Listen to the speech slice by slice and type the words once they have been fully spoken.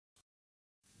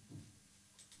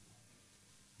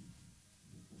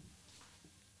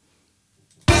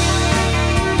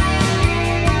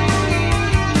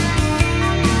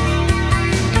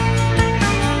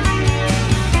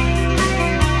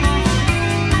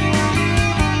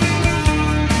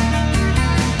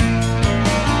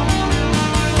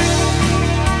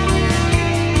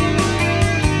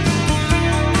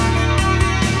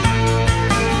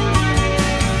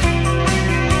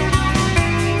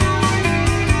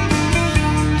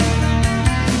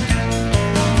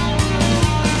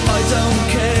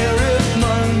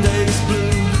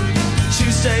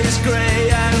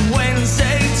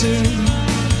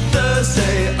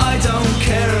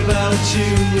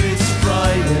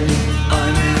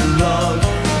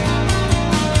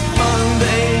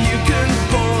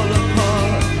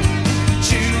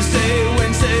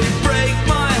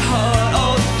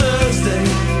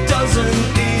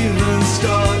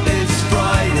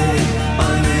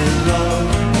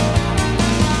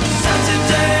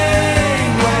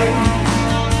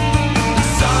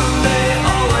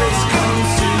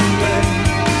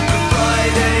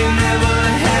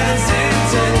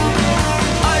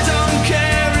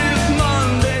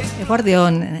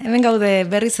Eguardion, hemen gaude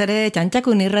berriz ere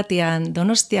Txantxakun irratian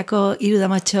Donostiako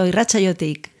Irudamatxo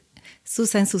irratsaiotik,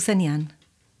 zuzenean.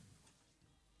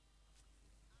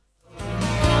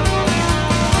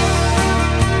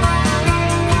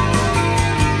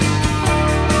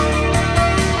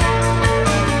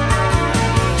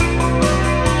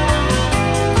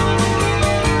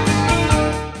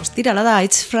 Ostirala da,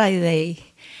 it's Friday,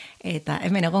 eta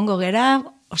hemen egongo gera,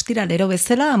 ostiralero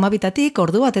bezala 12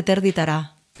 ordu bat eterditara.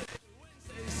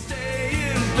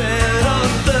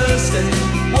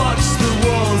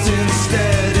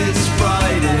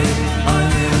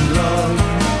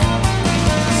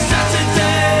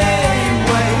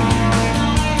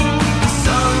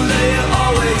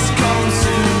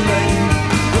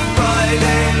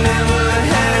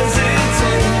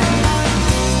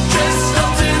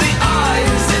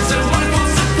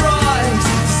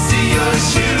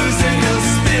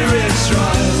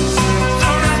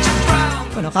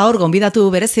 Gaur, gonbidatu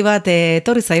berezi bat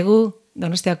etorri zaigu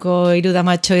Donostiako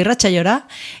Irudamatxo irratsaiora,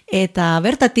 eta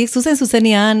bertatik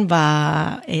zuzenean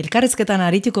elkarrizketan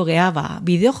arituko gea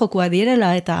bideojokuak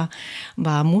direla eta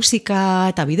musika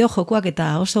eta bideojokuak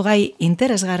eta oso gai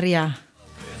interesgarria.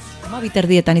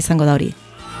 12:00 izango da hori.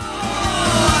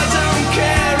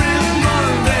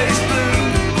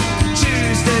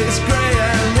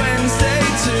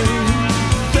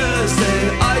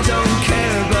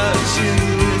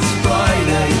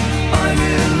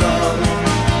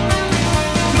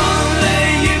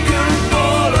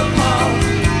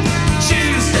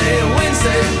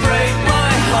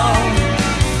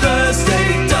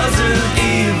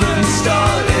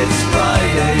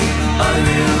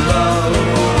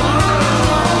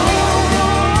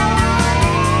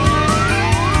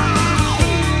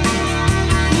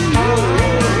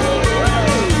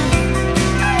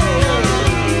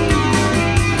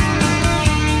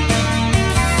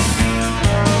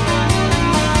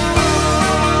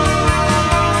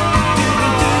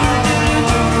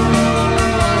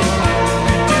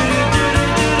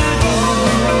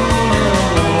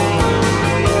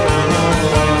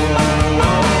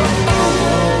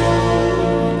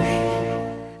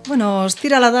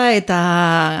 Ostirala da eta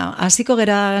hasiko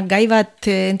gera gai bat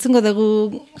entzungo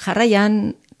dugu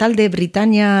jarraian talde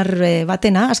britainiar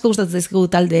batena, asko gustatzen zaizkigu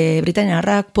talde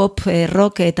britainiarrak, pop,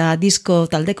 rock eta disco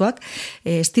taldekoak,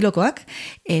 estilokoak,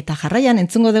 eta jarraian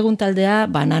entzungo dugun taldea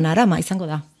bananarama izango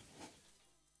da.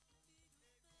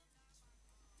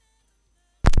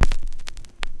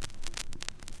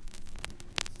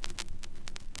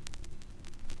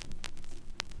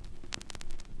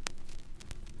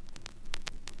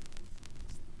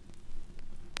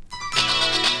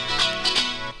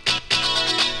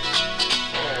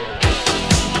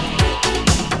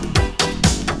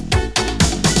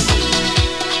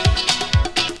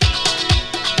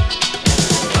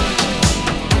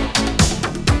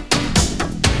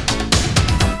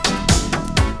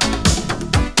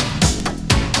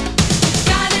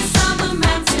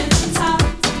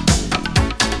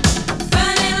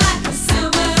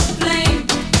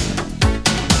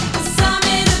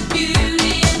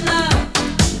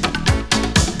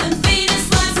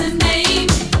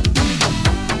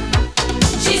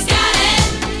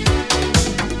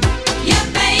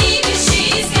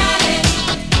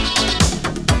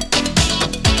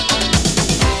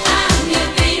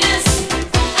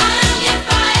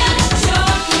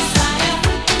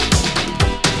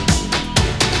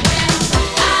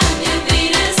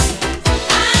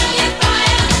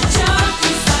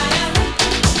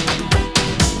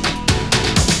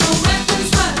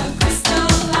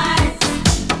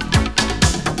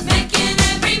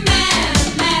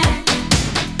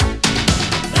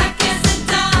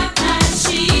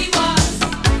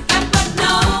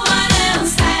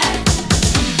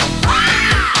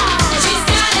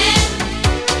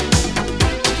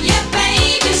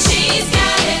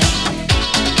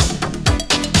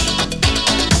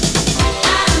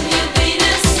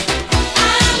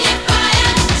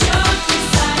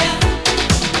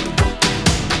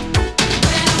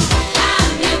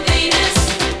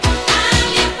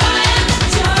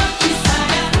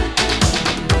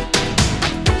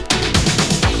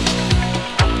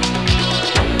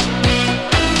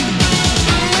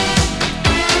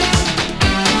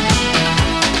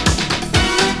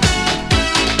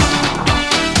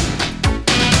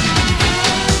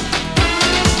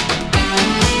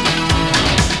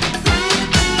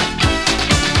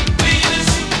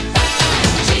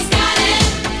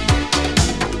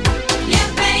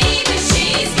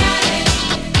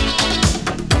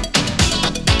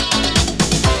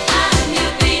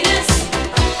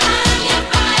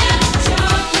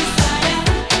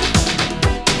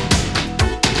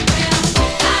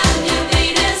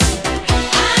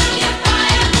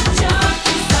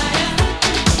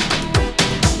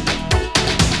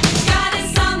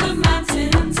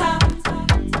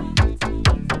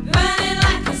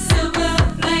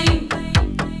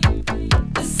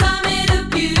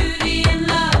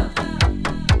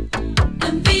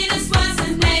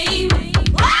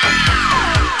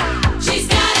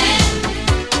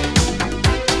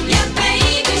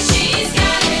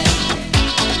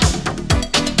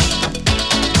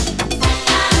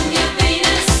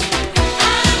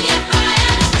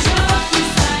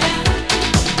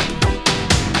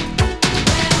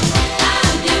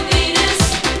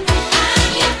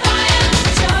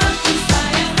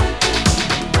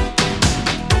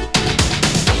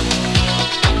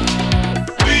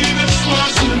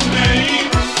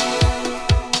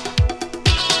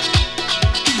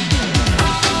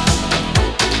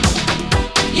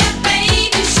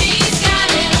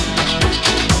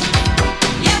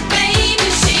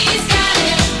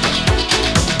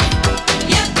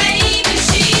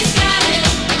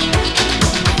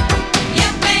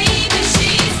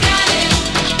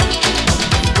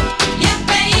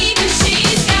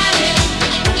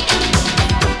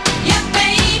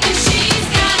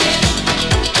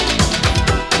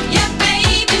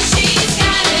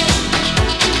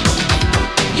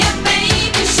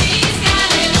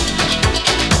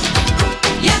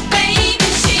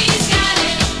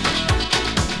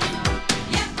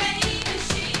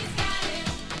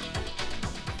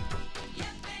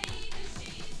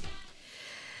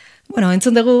 Bueno,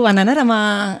 entzun dugu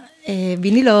bananarama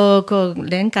viniloko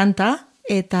lehen kanta,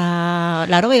 eta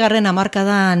 80.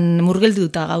 hamarkadan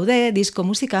murgilduta gaude, disko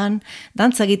musikan,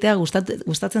 dantza egitea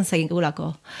gustatzen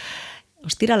zaigulako.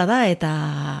 Ostirala da, eta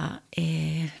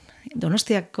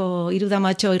Donostiako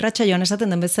irudamatxo irratsaioan esaten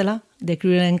den bezala, The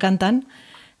Crewren kantan,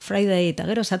 Friday eta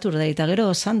gero Saturday eta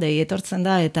gero Sunday etortzen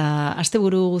da eta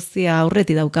asteburu guztia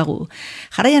aurreti daukagu.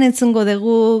 Jarraian entzungo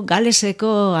dugu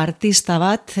Galeseko artista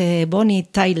bat, Bonnie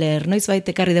Tyler,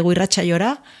 noizbait ekarri dugu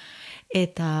irratsaiora,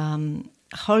 eta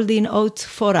Holding Out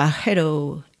for a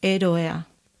Hero, eroea.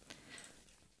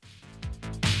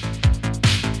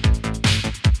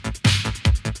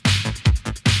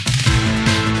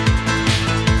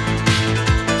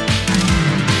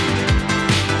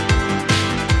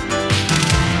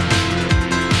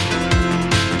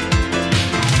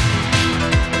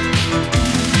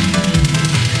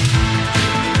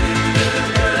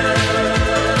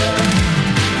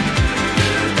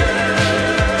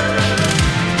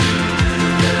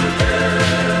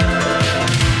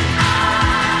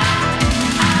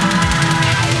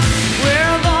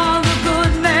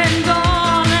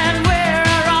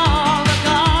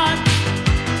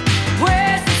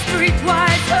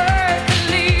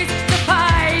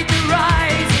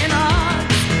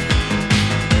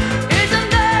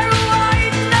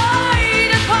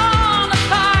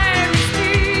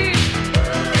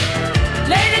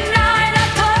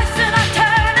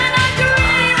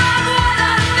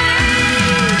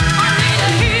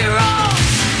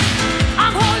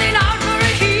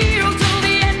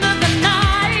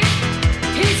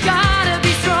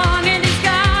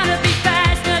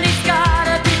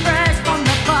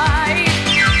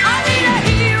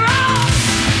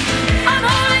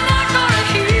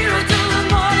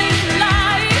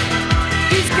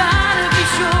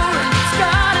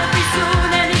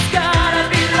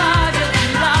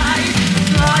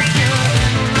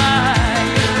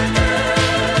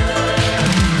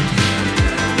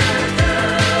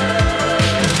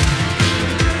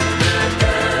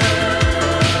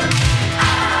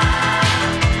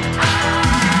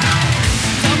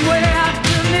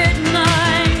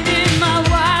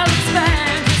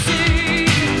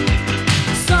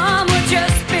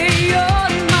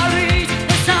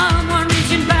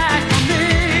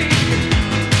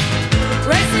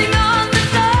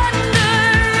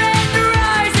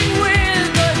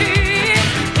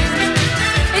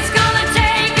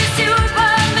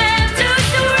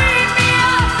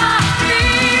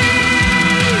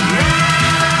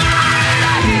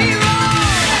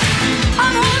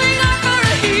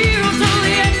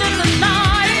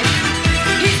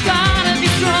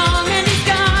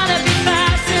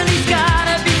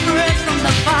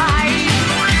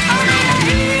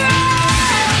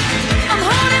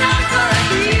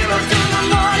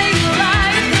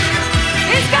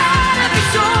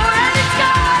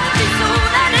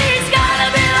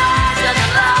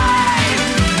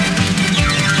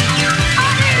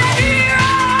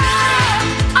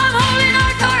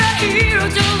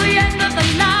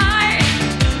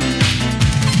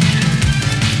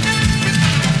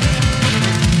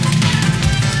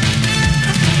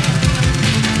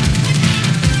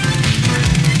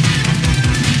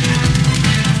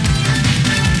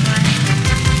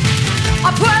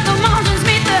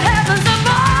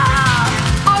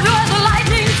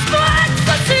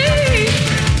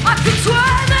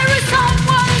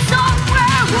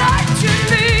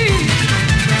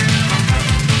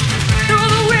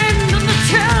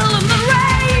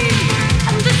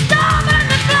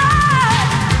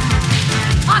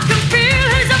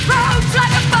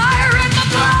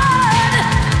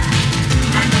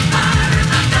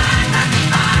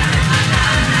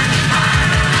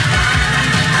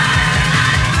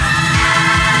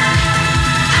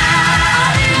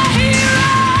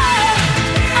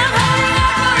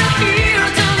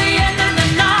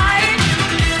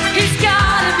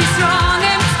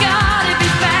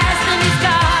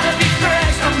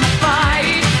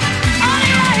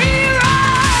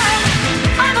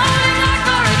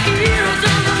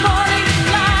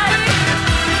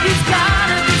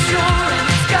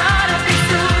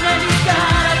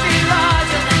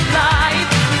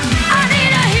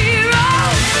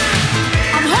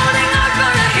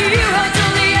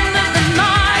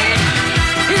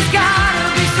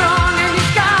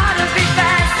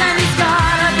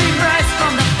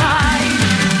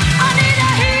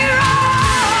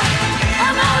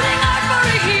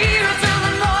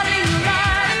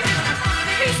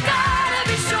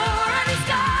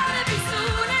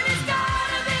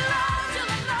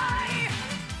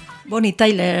 Bonnie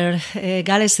Tyler,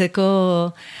 Galeseko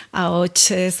ahots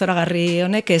zoragarri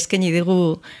honek eskaini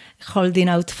digu holding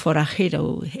out for a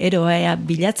hero. Eroea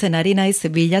bilatzen ari naiz,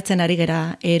 bilatzen ari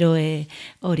gera eroe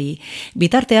hori.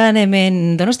 Bitartean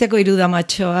hemen Donostiako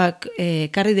irudamatxoak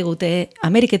karri digute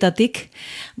Ameriketatik,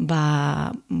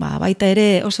 baita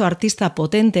ere oso artista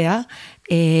potentea,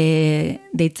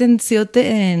 deitzen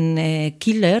zioten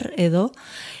killer edo,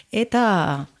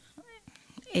 eta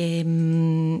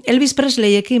Elvis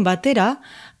Presleyekin batera,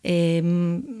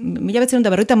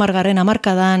 1950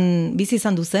 hamarkadan bizi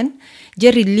izan duzen,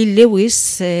 Jerry Lee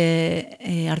Lewis,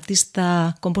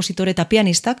 artista, kompositore eta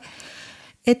pianistak,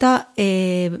 eta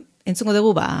entzungo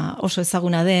dugu oso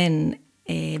ezaguna den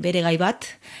bere gai bat,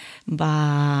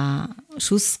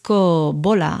 suzko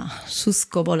bola,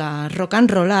 rock and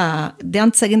rolla,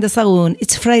 dantza egin dezagun,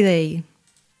 It's Friday.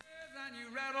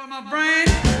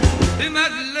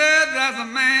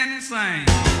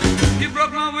 You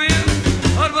broke my will,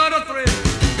 what a thrill.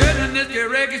 Goodness, your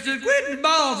records just quitting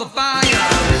balls of fire.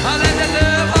 I let you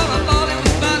love all I thought it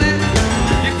was funny.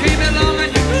 You came along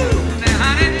and you moved, now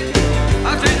honey, I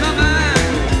changed my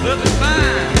mind, love is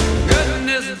fine.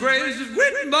 Goodness gracious,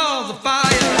 quitting balls of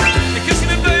fire. You kiss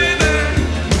me, baby,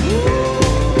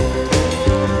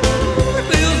 ooh, it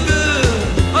feels good.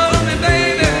 Hold me,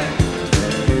 baby,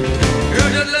 girl,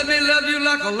 just let me love you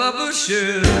like a lover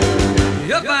should.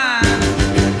 You're fine.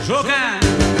 So kind,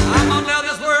 I'm gonna tell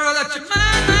this world that you're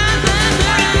mine.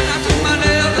 I took my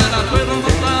nails and I twiddle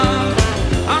my thumb.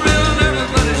 I'm real nervous,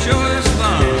 but it sure is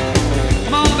fun.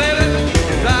 Come on, baby,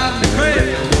 you drive me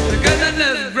crazy. The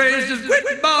goodness gracious,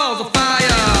 quitting balls of fire.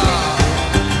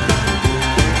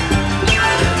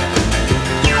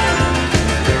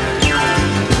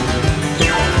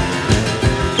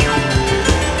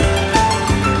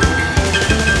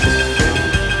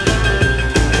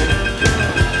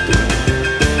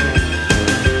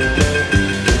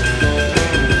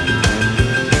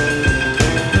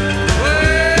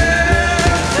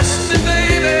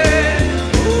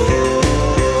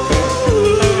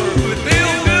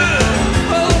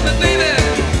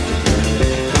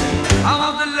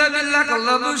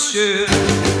 Should.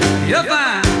 You're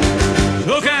fine,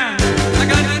 so kind. I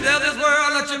got to tell this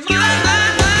world that you're mine.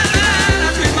 I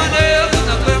treat my nails and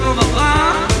I flip on my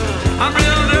thumb. I'm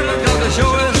real nervous because the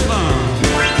show is fun.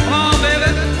 Come on, baby,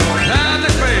 drive me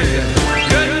crazy.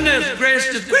 Goodness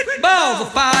gracious, quit balls of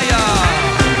fire.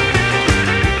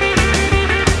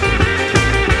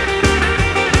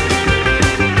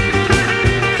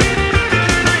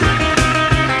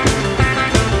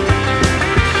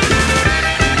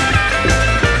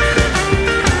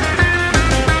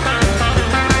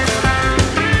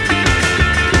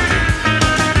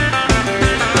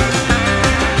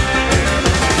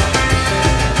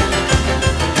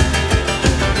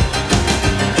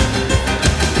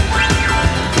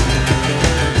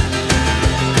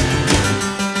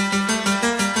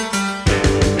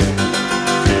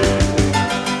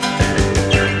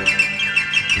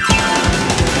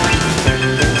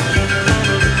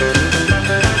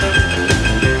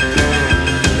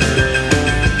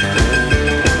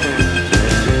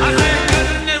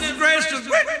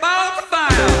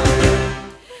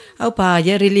 Haupa,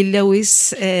 Jerry Lee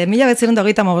Lewis,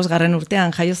 1925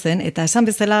 urtean jaio zen, eta esan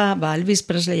bezala Elvis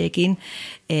Presleyekin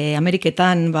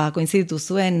Ameriketan koinziditu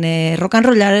zuen rock and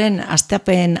rollaren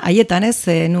asteapen haietan ez,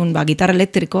 nun gitarra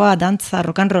elektrikoa, dantza,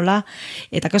 rock and rolla,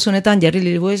 eta kasu honetan Jerry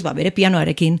Lee Lewis bere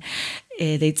pianoarekin.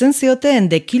 Deitzen zioten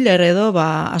The Killer edo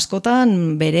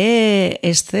askotan bere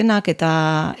eszenak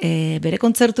eta bere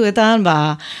kontzertuetan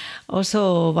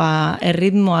oso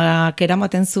erritmoak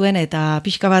eramaten zuen eta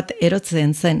pixka bat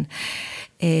erotzen zen.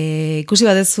 Ikusi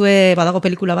badezue badago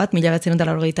pelikula bat,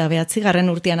 1989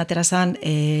 urtean atera zen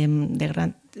The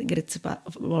Grand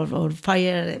or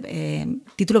Fire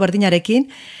titulo berdinarekin,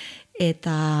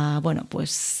 eta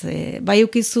bai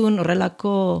ukizun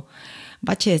horrelako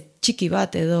batxe txiki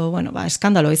bat edo,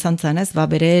 eskandalo izan zen, ez?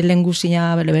 Bere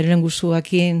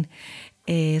lengusuakin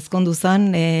ezkondu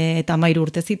zen eta 13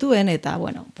 urte zituen, eta,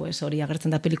 hori agertzen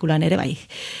da pelikulan ere bai.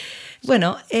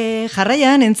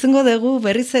 Jarraian entzungo dugu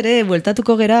berriz ere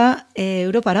bueltatuko gera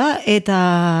Europara,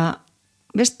 eta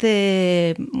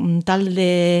beste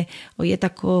talde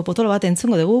horietako potolo bat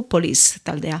entzungo dugu, Police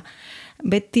taldea.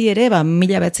 Beti ere,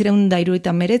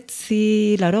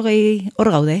 1979 hor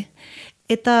gaude.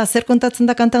 Eta zer kontatzen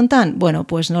da kanta hontan?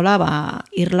 Nola,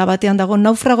 irla batean dago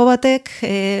naufrago batek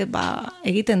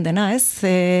egiten dena, ez?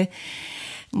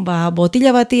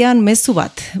 Botila batean mezu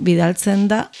bat bidaltzen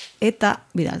da, eta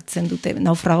bidaltzen dute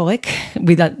naufragoek,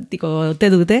 bidaltiko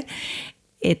dute,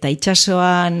 eta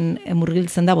itsasoan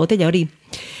murgiltzen da botila hori.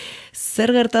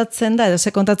 Zer gertatzen da, edo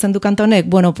ze kontatzen du kanta honek?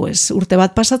 Urte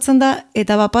bat pasatzen da,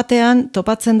 eta batean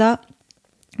topatzen da,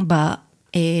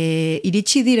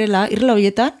 iritsi direla, irla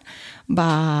horietan,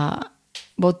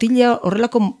 botila,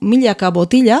 horrelako milaka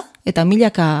botila eta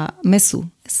milaka mezu.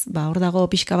 Hor dago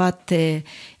pixka bat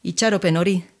itxaropen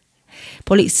hori.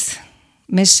 Police,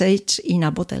 message in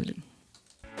a bottle.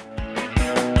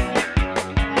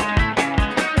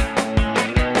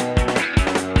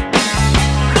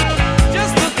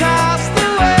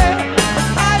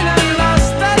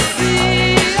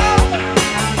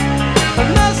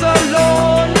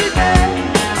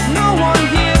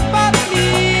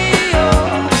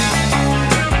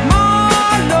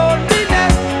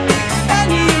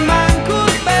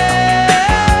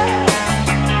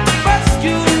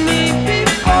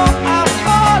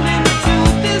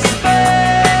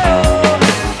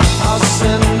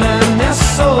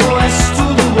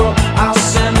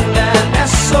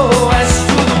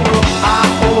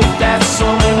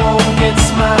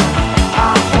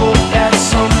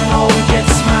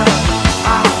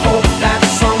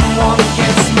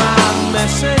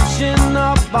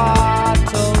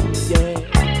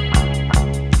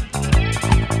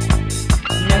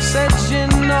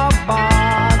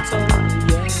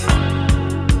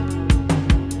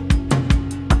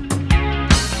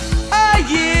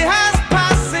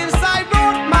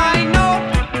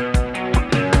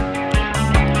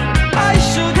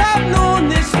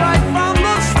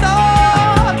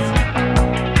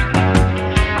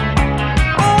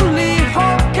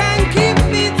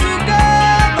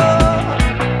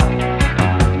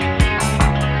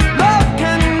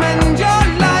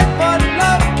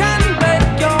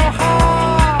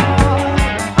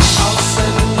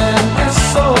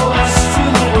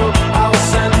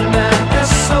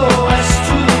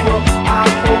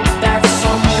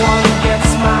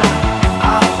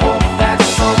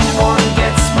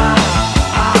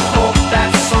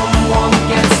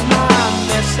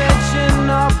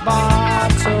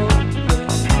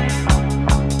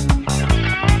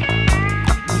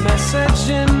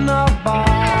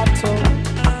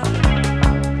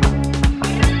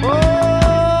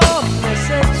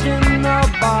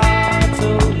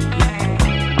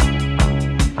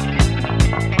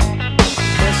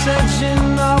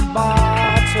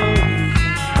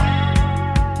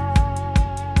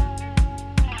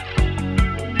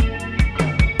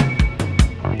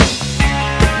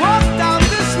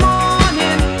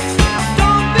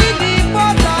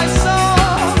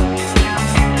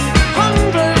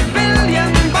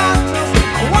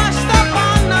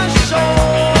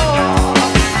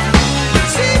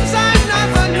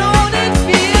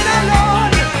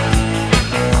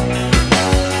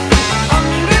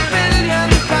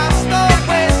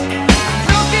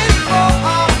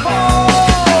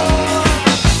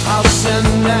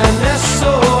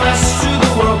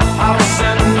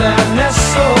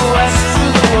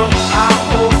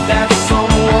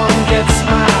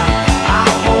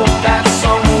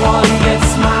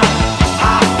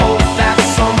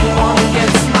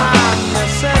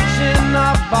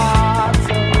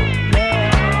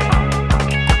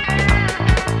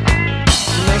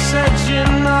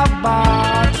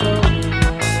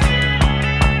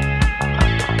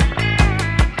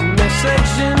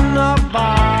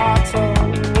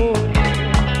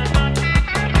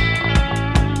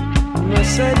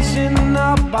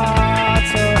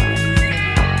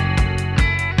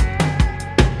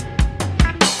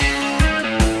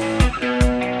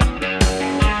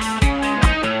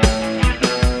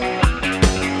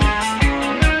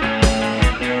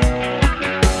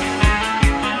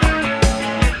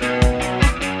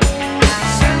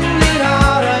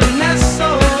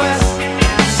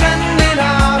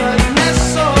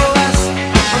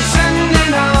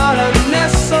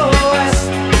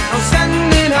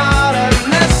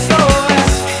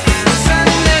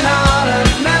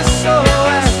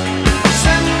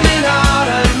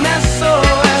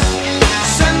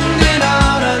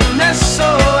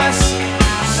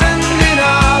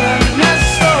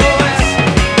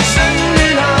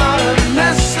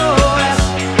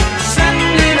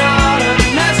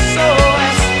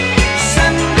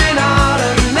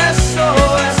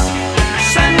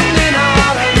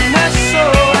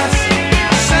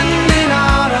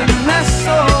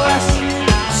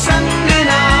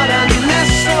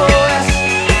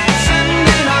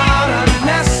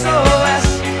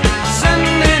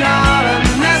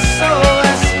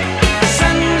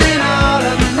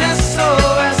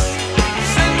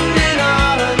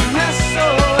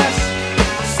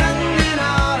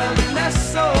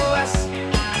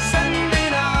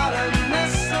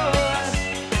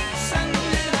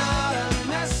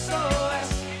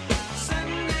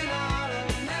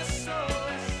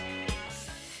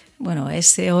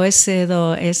 SOS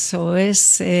edo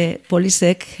SOS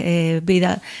polizek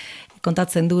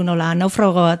kontatzen du nola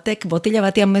naufrago batek botila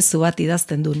batean mezu bat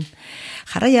idazten duen.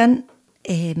 Jarraian,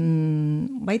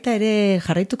 baita ere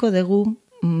jarraituko dugu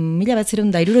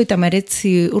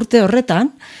 1979 urte horretan,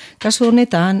 kasu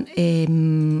honetan,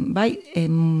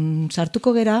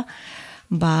 sartuko gera,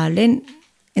 lehen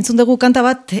entzun dugu kanta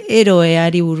bat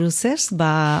eroeari buruz, ez?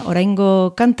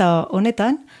 Oraingo kanta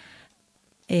honetan,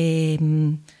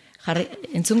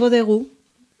 entzungo dugu,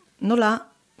 nola,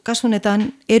 kasu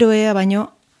honetan, eroea baino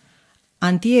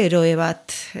antieroe bat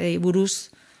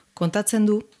buruz kontatzen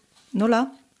du, nola,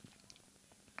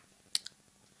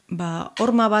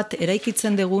 horma bat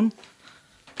eraikitzen dugun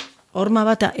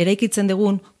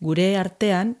gure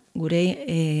artean, gure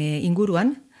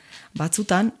inguruan,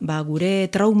 batzutan,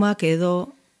 gure traumak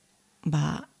edo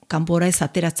kanpora ez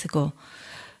ateratzeko.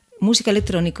 Musika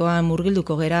elektronikoan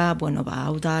murgilduko gera,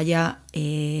 hau da ja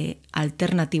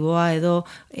alternatiboa edo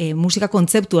musika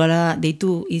kontzeptuala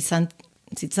deitu izan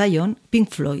zitzaion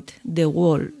Pink Floyd, The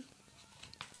Wall.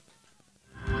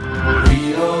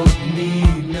 We don't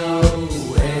need no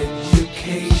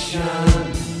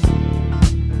education.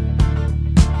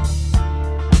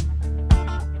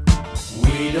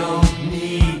 We don't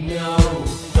need no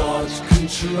thought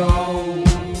control.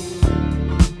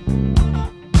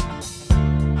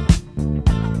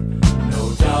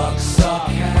 No dark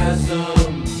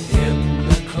sarcasm in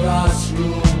the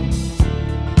classroom.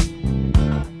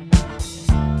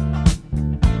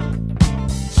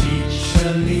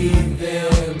 Teacher, leave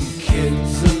them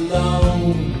kids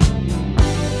alone.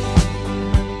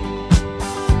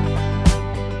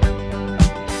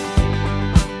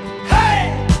 Hey,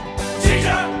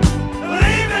 teacher,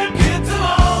 leave them kids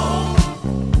alone.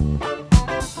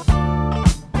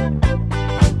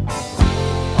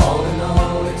 All in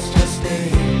all, it's just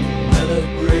another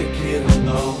brick in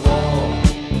the wall.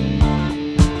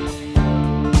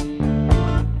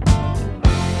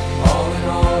 All in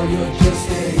all, you're just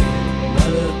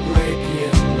another brick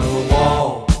in the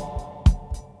wall.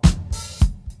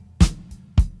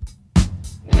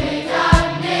 We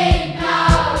don't need no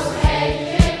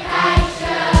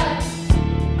education.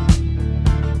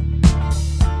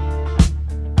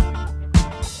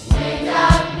 We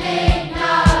don't need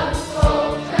no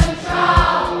full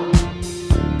control.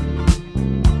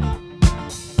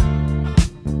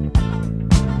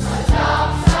 No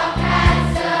dark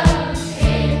sarcasm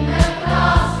in the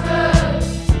classroom.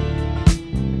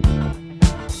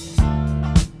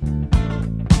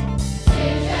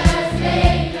 Teachers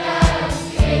leave them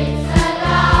kids alone. Hey,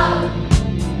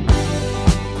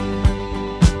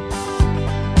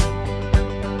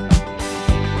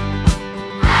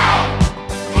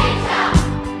 teacher,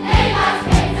 leave us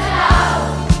kids alone. All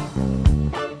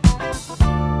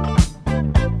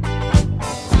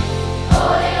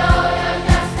in all, you're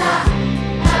just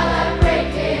another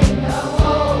brick in the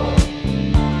wall.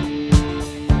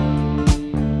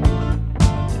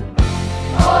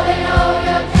 All in all,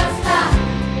 you're just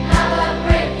another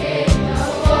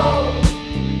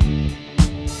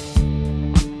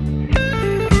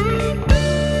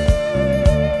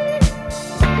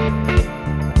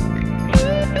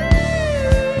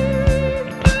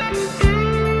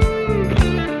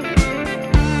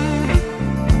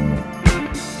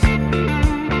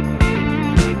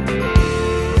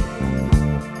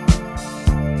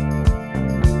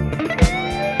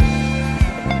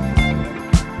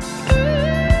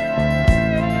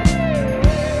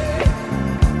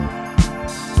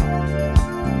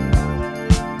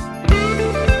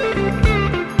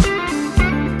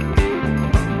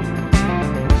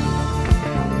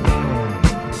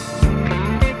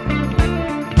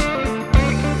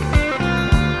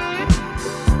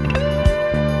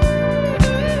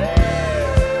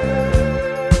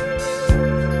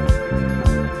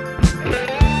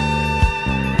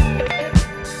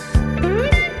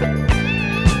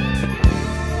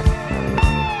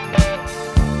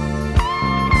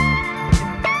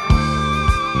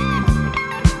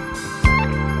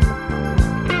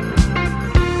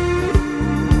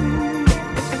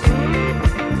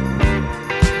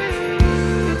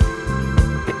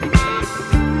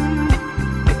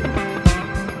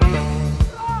brick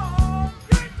in the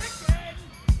wall.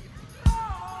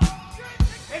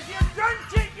 If you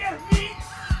don't eat your meat,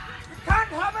 you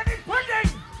can't have any pudding.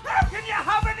 How can you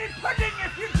have any pudding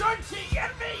if you don't eat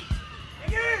your meat?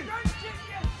 If you don't eat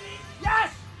your meat,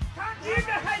 yes. You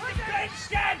behind the great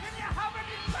shed. Can you have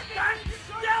any pudding? Stand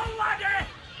still, laddie.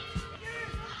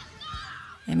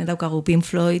 Hemen daukagu Pink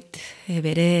Floyd,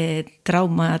 bere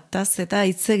traumataz eta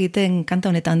hitz egiten kanta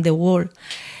honetan The Wall,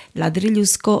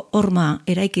 ladriluzko horma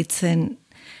eraikitzen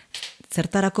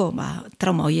zertarako,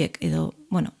 trauma horiek edo,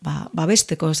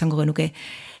 babesteko esango genuke.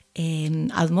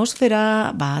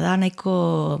 atmosfera da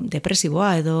nahiko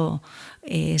depresiboa edo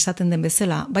esaten den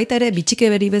bezala. Baita ere, bitxike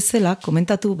beri bezala,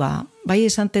 komentatu, bai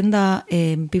esaten da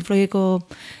Pink Floydeko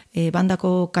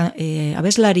bandako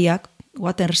abeslariak,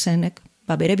 Watersenek,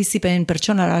 bere bizipen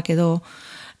pertsonarak edo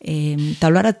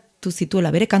taularatu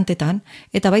zituela bere kantetan,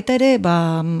 eta baita ere,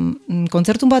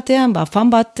 kontzertun batean, fan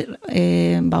bat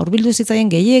hurbildu zitzaien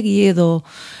gehiegi edo,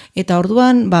 eta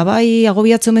orduan, bai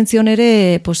agobiatzen mentzion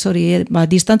ere,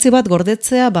 distantzi bat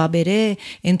gordetzea, bere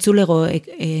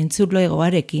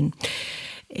entzulegoarekin.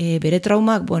 Bere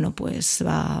traumak,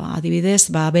 adibidez,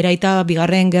 bere aita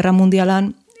Bigarren Gerra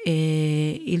Mundialan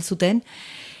hil zuten,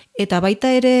 eta baita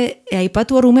ere,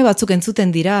 aipatu ume batzuk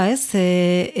entzuten dira, ez?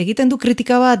 Egiten du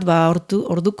kritika bat,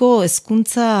 orduko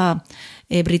hezkuntza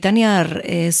Britaniar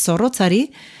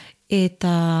zorrotzari,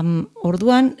 eta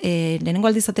orduan, lehenengo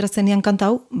aldiz ateratzen nian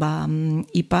kantau,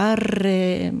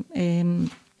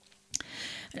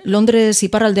 Londres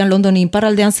iparraldean, London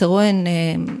iparraldean zegoen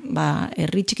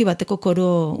herri txiki bateko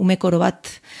ume koro bat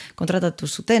kontratatu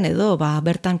zuten, edo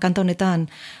bertan kanta honetan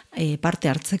parte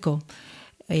hartzeko.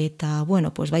 Eta,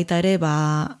 baita ere,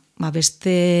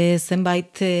 beste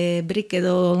zenbait brik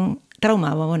edo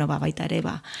trauma, baita ere,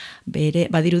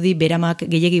 badirudi beramak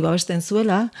gehiegi babesten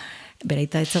zuela,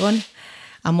 beraita etzegon,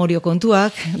 amorio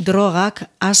kontuak, drogak,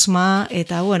 asma,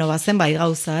 eta, zenbait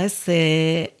gauza, ez?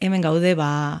 Hemen gaude,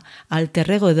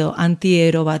 alterrego edo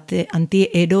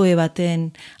antieroe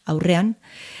baten aurrean.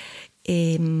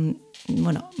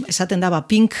 Esaten da,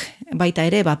 Pink, baita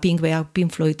ere, Pink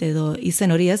Floyd edo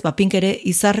izen hori ez, Pink ere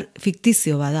izar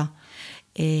fiktizio bada.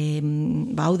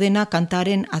 Hau dena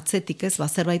kantaren atzetik ez,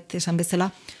 zerbait esan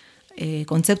bezala,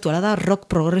 kontzeptuala da, rock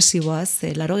progresiboa ez,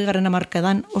 80.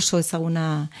 hamarkadan oso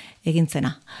ezaguna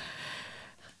egintzena.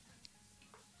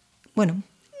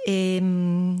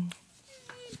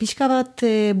 Pixka bat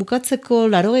bukatzeko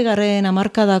 80.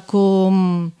 hamarkadako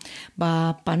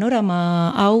panorama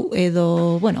hau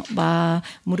edo,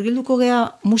 murgilduko gea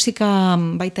musika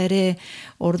baita ere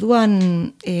orduan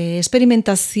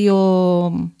esperimentazio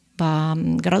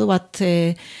gradu bat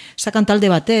sakan talde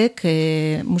batek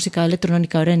musika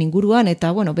elektronikaren inguruan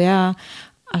eta, bea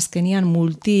azkenian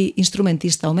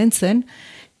multi-instrumentista omen zen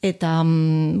eta,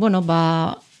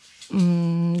 80.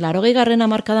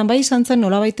 hamarkadan bai izan zen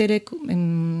nolabait ere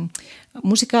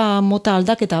musika mota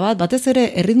aldaketa batez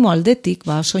ere erritmo aldetik,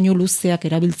 soinu luzeak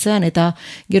erabiltzean eta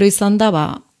gero izan da,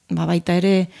 baita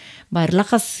ere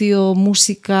erlajazio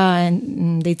musika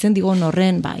deitzen digon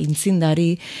horren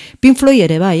intzindari. Pink Floyd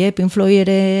ere bai, Pink Floyd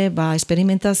ere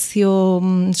esperimentazio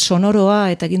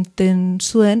sonoroa eta egiten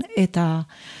zuen eta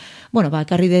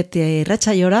ekarri dut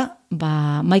irratsaiora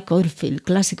Mike Olfield,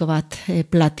 klasiko bat,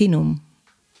 Platinum.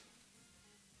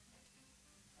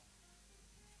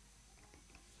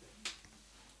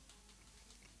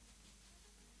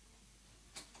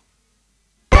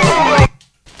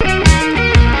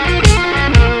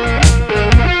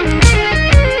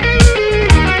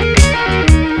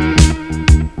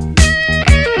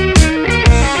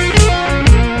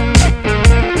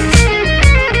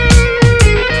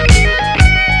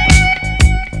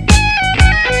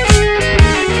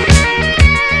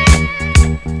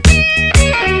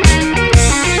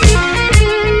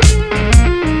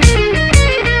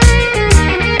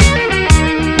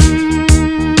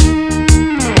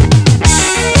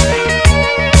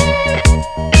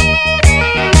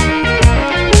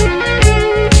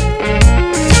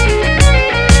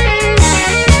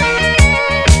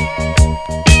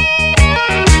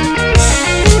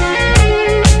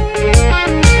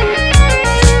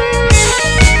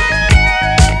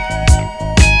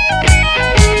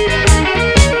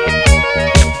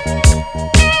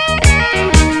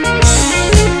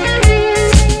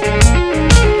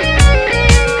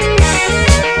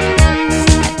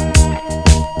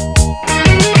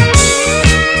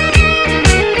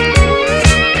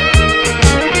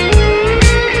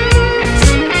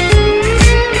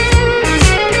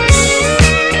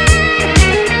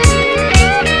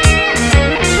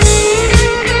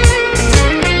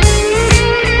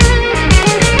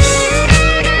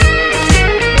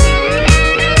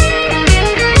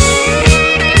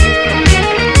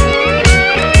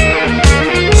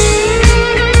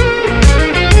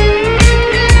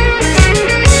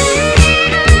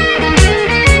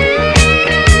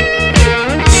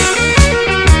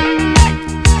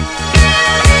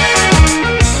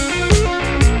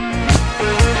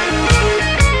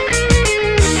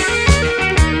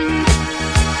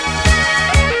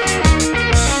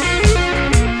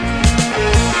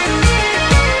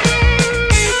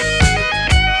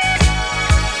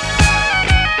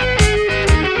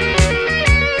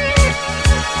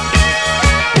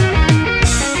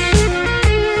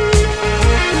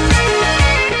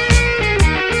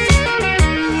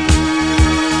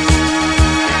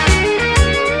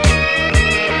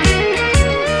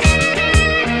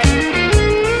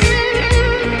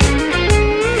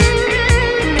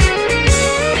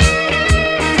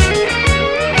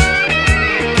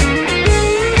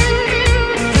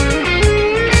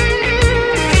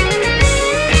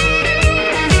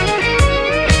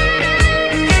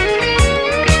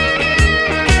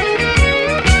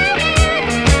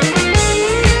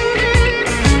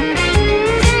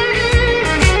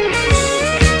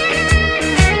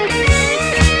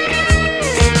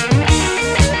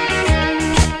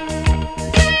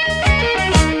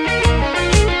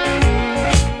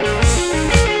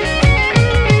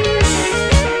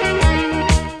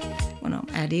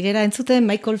 gara entzuten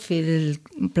Michael Field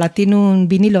platinum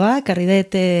viniloa, karri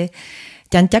dut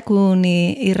txantxakun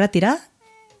irratira,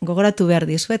 gogoratu behar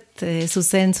dizuet,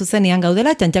 zuzenean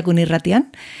gaudela, txantxakun irratian,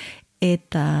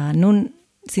 eta nun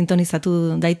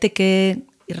sintonizatu daiteke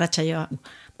irratsaioa.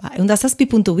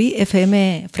 107.2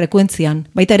 FM frekuentzian,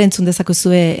 baita ere entzun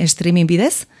dezakezue streaming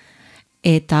bidez,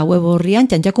 eta web horrian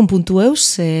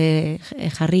txantxakun.eus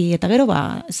jarri eta gero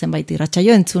zenbait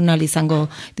irratsaio entzun ahal izango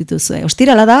dituzue.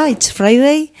 Ostirala da, It's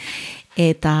Friday,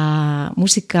 eta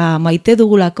musika maite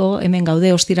dugulako hemen gaude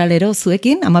ostiralero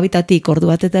zuekin, 12 ordu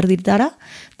bat eta erditara,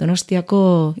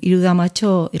 Donostiako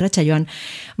irudamatxo irratsaioan.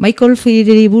 Michael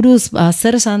Fieldri buruz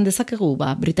zer esan dezakegu?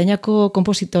 Britainiako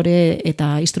konpositore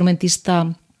eta instrumentista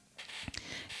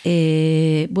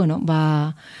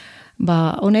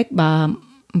honek,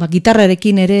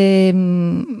 gitarrarekin ere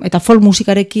eta folk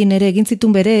musikarekin ere egin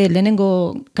zituen bere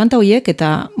lehenengo kanta horiek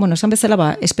eta, esan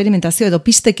bezala, esperimentazio edo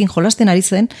pistekin jolasten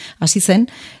hasi zen,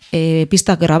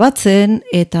 pistak grabatzen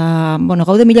eta,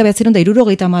 gaude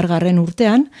 1970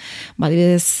 urtean,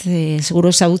 adibidez, seguro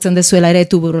ezagutzen dezuela ere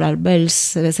Tubular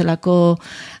Bells bezalako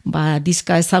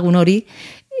diska ezagun hori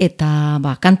eta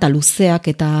kanta luzeak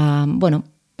eta,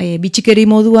 bitxikeri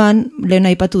moduan, lehen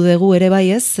aipatu dugu ere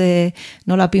bai ez,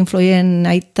 nola Pink Floyden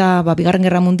aita Bigarren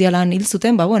Gerra Mundialan hil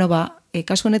zuten,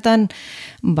 kasu honetan,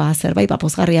 zerbait,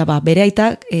 pozgarria, bere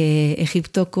aitak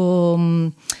Egiptoko,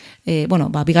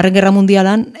 Bigarren Gerra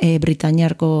Mundialan,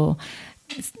 Britainiarko,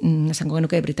 esango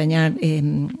genuke, Britainiar,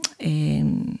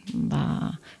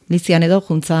 Lizian edo,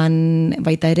 juntzan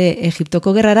baita ere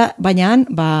Egiptoko gerrara, baina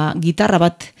gitarra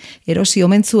bat erosi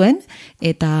omen zuen,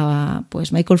 eta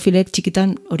Michael Fieldek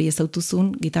txikitan hori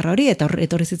ezautuzun gitarra hori, eta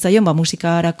etorri zitzaion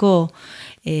musikarako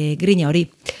grina hori.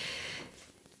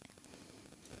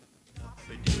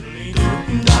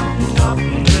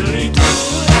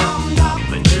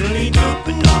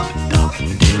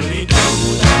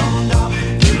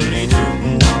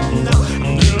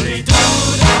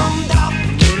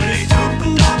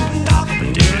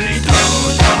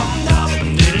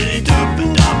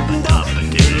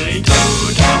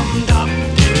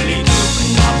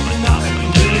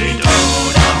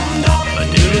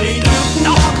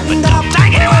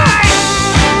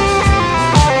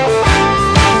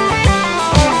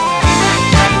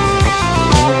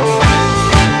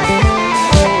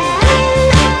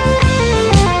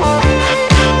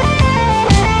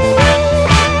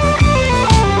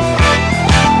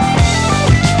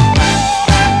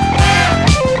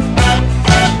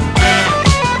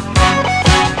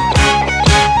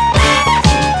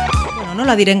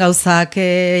 Diren gauzak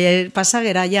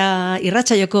pasagera ja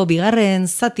irratsaioko bigarren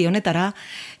zati honetara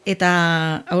eta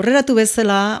aurreratu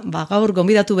bezala gaur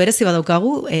gonbidatu berezi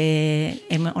badaukagu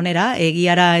onera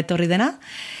egiara etorri dena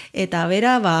eta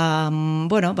bera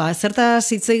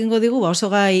zertaz hitz egingo digu oso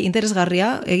gai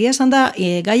interesgarria egia esan da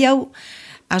gai hau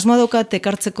asmoa daukat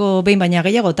ekartzeko behin baina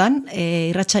gehiagotan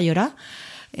irratsaiora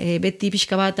beti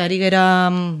pixka bat ari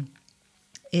gera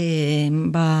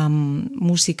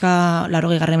musika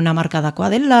 80. hamarkadakoa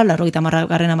dela,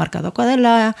 80. hamarkadakoa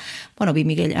dela,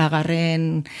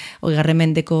 2000.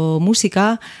 Mendeko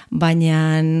musika,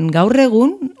 baina gaur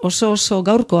egun oso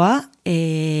gaurkoa,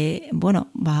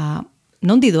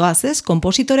 nondi doaz, ez?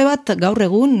 Kompositore bat gaur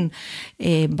egun,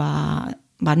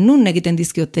 nun egiten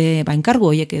dizkiote enkargu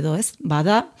horiek edo, ez?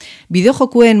 Bada,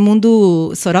 bideojokuen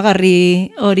mundu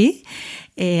zoragarri hori,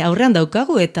 aurrean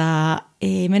daukagu eta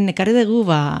hemen ekarri dugu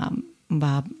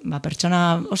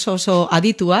pertsona oso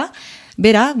aditua,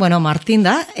 bera, Martin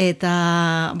da,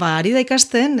 eta ari da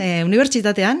ikasten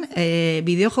unibertsitatean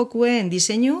bideojokuen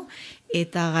diseinu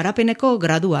eta garapeneko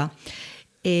gradua.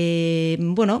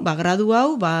 Gradu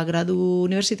hau, gradu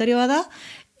universitarioa da,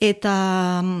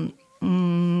 eta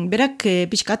berak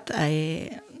pixkat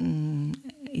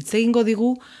hitz egingo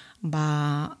digu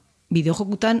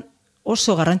bideojokutan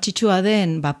oso garrantzitsua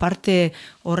den parte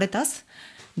horretaz,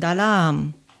 dala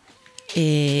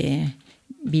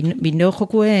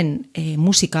bideojokuen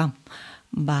musika.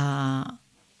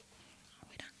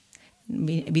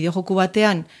 Bideojoku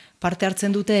batean parte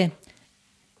hartzen duten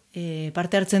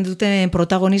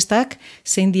protagonistak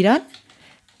zein diran,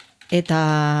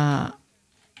 eta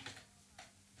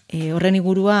horren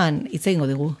inguruan hitz egingo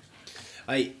dugu.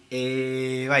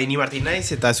 Ni Martin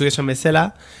naiz, eta zu esan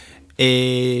bezala,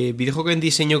 bideojokoen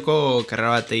diseinuko karrera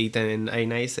bat egiten ari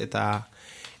naiz, eta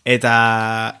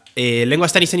lehenko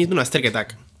azten izan ditun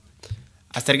azterketak.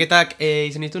 Azterketak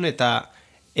izan ditun, eta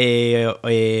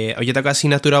horietako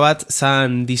asignatura bat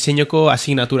zan diseinuko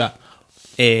asignatura.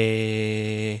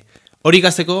 Hori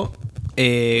ikasteko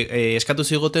eskatu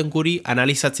zigoten guri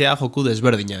analizatzea joku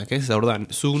desberdinak, ez? Ordan,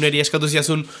 zu neri eskatu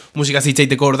ziazun musika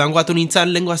zitzaiteko ordan goatu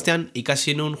nintzen, lehenko astean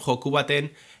ikasi nun joku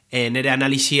baten nere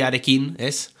analisiarekin,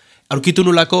 ez? Aurkitu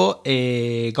nulako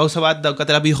gauza bat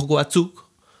daukatela bideojoku batzuk,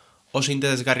 oso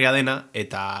interesgarria dena,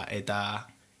 eta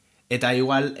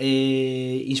igual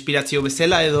inspirazio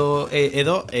bezala edo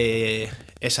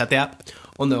esatea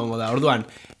ondo egongo da. Orduan,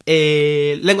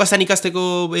 lehenko astean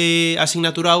ikasteko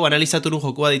asignatura hau analizatu nun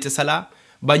jokua ditzezala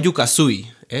banjo kazooie,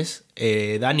 ez?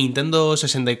 Da Nintendo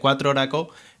 64-orako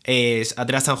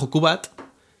aterazan joku bat,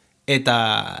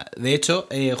 eta, de hecho,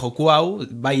 joku hau,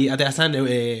 bai aterazan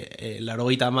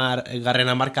 80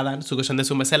 hamarkadan, zuk esan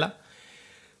dezun bezala,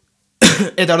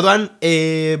 eta orduan,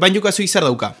 banjo kazooie zer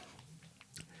dauka?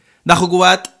 Da joku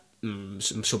bat,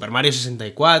 Super Mario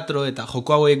 64, eta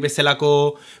joko hauek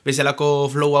bezalako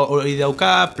flow hori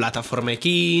dauka,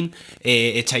 plataformekin,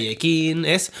 etxaiekin,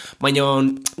 ez? Baina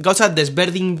gauza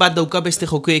desberdin bat dauka beste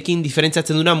jokoekin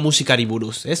diferentziatzen duna musikari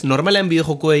buruz, ez? Normalean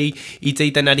bideojokoei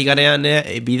hitzeiten ari garean,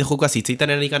 bideojokoaz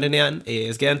hitzeiten ari garenean,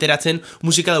 ez gara enteratzen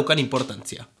musika daukan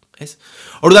importantzia, ez?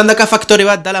 Orduan daka faktore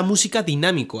bat dala musika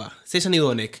dinamikoa, ze esan idu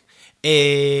honek?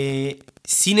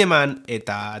 Zineman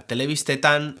eta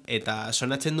telebistetan eta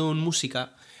sonatzen duen musika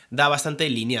da bastante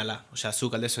lineala. Osea,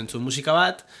 zuk aldezu entzun musika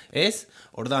bat, ez?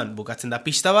 Ordan, bukatzen da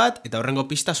pista bat, eta horrengo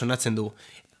pista sonatzen du.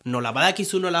 Nola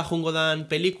badakizu nola jungo dan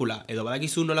pelikula, edo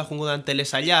badakizu nola jungo dan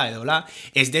telesaila, edo la,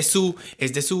 ez dezu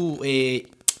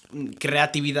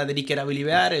kreatibidaderik erabili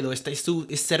behar, edo ez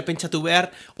zer pentsatu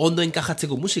behar ondo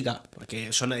enkajatzeko musika. Porque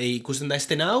ikusten da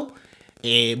estena hau,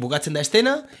 bukatzen da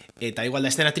estena, eta igual da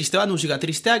estena triste bat, musika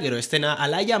tristea, gero estena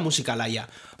alaia, musika alaia.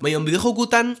 Baina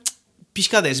bideojokutan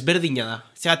pixka desberdina da.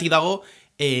 Zegatik dago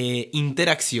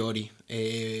interakzio hori.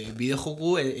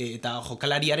 Bideojoku eta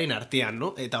jokalariaren artean,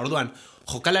 no? Eta orduan,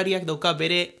 jokalariak dauka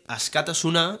bere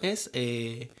askatasuna, ez?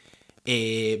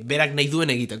 Berak nahi duen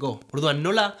egiteko. Orduan,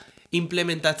 nola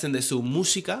implementatzen duzu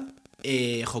musika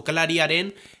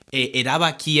jokalariaren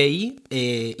erabakiei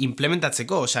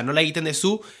implementatzeko? Osea, nola egiten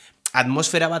duzu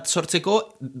atmosfera bat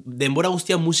sortzeko denbora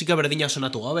guztia musika berdina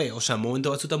sonatu gabe. Osea,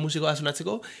 momentu batzutan musikoa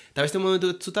sonatzeko, eta beste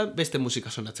momentu batzutan beste musika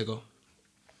sonatzeko.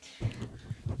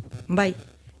 Bai.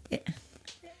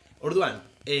 Orduan,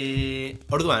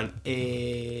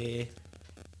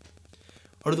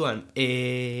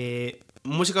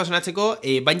 musika sonatzeko,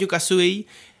 banjo kazooie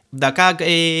dakak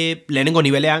lehenengo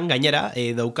nivelean, gainera,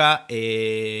 dauka,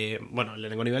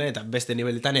 lehenengo nivelean eta beste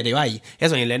niveletan ere bai. Ez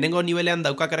baina, lehenengo nivelean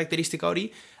dauka karakteristika hori,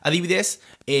 adibidez,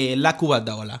 laku bat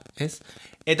dagoela, ez?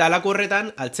 Eta laku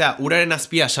horretan, altzea, uraren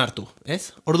azpia sartu,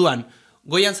 ez? Orduan,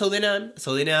 goian zaudenean,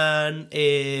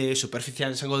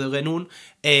 superficial esango dugu genuen,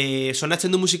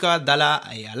 sonatzen du musika bat dala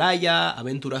alaia,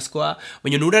 abenturazkoa,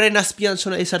 baina uraren azpian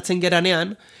sartzen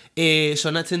geranean,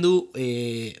 sonatzen du,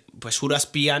 ur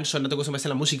azpian sonatuko zen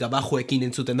bezala musika bajoekin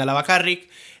entzuten dela bakarrik.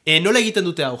 Nola egiten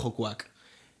dute hau jokuak?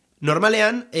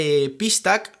 Normalean,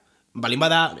 pistak, balin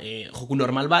bada, joku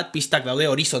normal bat, pistak daude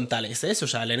horizontales, ez?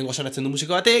 Osea, lehenengo sonatzen du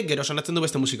musika batek, gero sonatzen du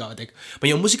beste musika batek.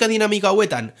 Baina musika dinamika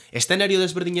hauetan, eszenario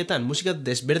desberdinetan, musika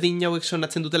desberdin hauek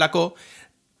sonatzen dutelako,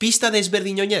 pista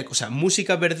desberdin horiek, osea,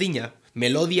 musika berdina,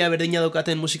 melodia berdina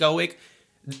daukaten musika hauek,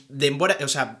 denbora,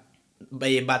 osea,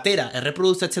 batera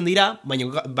erreproduzatzen dira, baina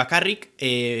bakarrik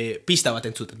pista bat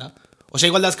entzuten da. Osea,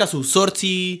 igual dazkazu,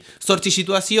 zortzi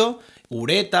situazio,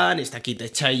 uretan, ez dakit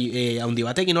etxai handi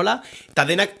batekin, nola, eta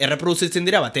denak erreproduzitzen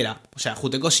dira batera. Osea,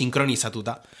 juteko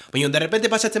sinkronizatuta. Baina, derrepente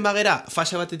pasatzen bagera,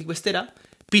 fase batetik bestera,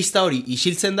 pista hori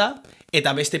isiltzen da,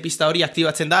 eta beste pista hori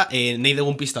aktibatzen da, nahi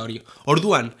dugun pista hori.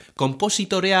 Orduan,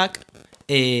 kompositoreak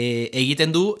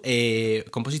egiten du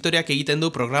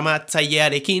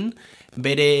programatzailearekin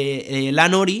bere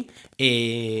lan hori,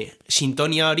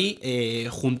 sintonia hori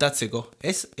juntatzeko,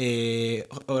 ez?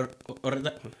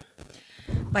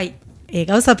 Bai,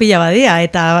 gauza pila badia,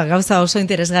 eta gauza oso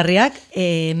interesgarriak.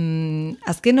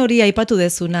 Azken hori aipatu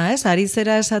dezuna, ez? Ari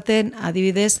zera esaten,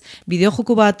 adibidez,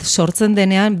 bideojoku bat sortzen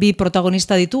denean bi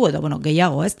protagonista ditu, edo,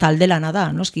 gehiago, ez? Talde lana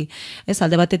da, noski. Ez,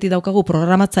 alde batetik daukagu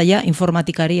programatzaia,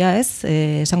 informatikaria, ez?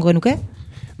 Esango genuke?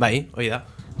 Bai, hori da.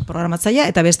 Programatzaia,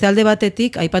 eta beste alde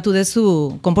batetik aipatu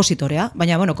dezu kompositorea.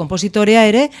 Baina, kompositorea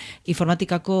ere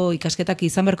informatikako ikasketak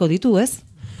izan berko ditu, ez?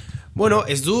 Bueno,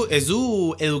 ez du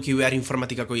eduki behar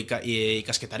informatikako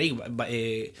ikasketarik.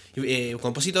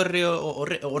 Kompositorre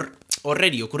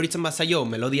horreri okurritzen bazaio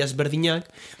melodiaz berdinak,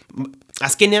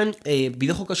 azkenean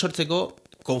bideojoko sortzeko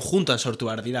konjuntuan sortu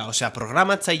behar dira. Osea,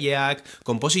 programatzaileak,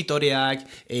 kompositoreak,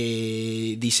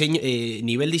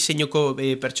 nivel diseinoko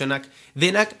pertsonak,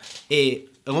 denak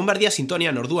egon behar dira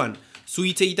sintonian. Orduan, zu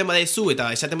hitz egiten badezu eta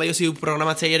esaten badiozu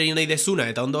programatzaileari nahi dezuna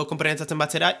eta ondo konprentzatzen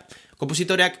batzera,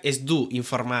 kompositoreak ez du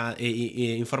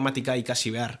informatika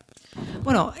ikasi behar.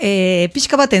 Bueno,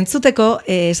 pixka bat entzuteko,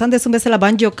 esan dezun bezala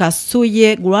banjo,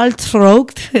 kazooie,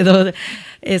 throat, edo,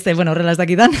 bueno, horrela ez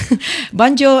dakidan.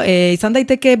 Banjo, izan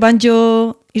daiteke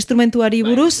banjo instrumentuari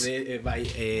buruz?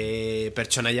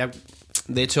 Pertsonaiak,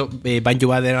 de hecho, banjo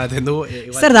bat eraten du.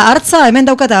 Zer da, hartza hemen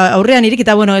daukata aurrean irik,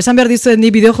 eta bueno, esan behar dizuen ni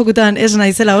bideojokutan ez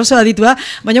naizela oso aditua,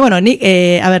 baina bueno, ni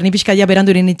pixka ja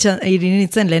berandu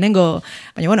irinitzen lehenengo,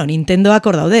 baina bueno, Nintendoak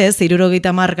hor daude, ez,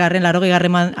 70garren,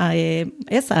 80garren,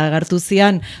 ez, agartu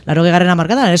zian, 80garren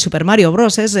hamarkadan, Super Mario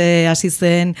Bros, ez, hasi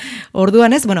zen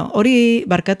orduan, ez, bueno, hori,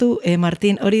 barkatu,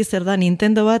 Martin, hori zer da,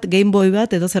 Nintendo bat, Game Boy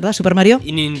bat, edo zer da, Super Mario?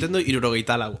 Nintendo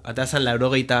 74, eta zan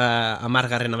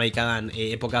 80garren amaikadan,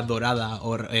 epoka dorada,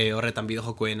 horretan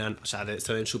bideojokoenan, osea,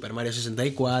 zeuden Super Mario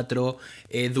 64,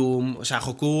 Doom, osea,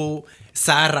 joku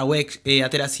zahar hauek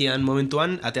aterazian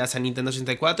momentuan, aterazan Nintendo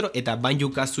 64, eta Banjo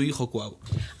Kazooie joku hau.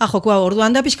 Joku hau,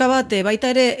 orduan da pixka bat, baita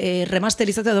ere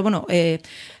remasterizatzea, edo, bueno,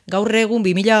 gaur egun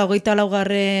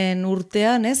 2024garren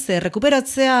urtean, ez,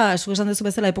 rekuperatzea, zuk esan duzu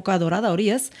bezala epoka dorada hori,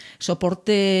 ez,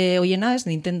 soporte hoiena, ez,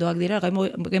 Nintendoak dira,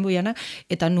 Game Boyanak,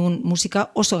 eta nun musika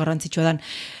oso garrantzitsua dan.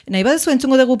 Nahi badezu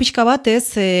entzungo dugu pixka bat,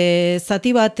 ez,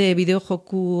 zati bat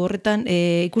bideojoku horretan,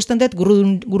 ikusten dut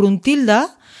gruntilda,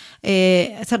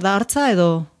 zer da, hartza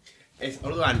edo? Ez,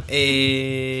 orduan,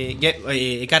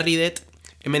 ekarri dut,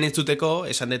 hemen entzuteko,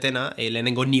 esan detena,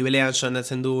 lehenengo nivelean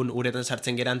sonatzen duen uretan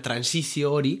sartzen geran transizio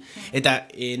hori, eta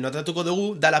notatuko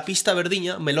dugu, dala pista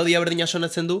berdina, melodia berdina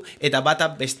sonatzen du, eta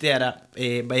bata besteara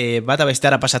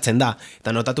pasatzen da. Eta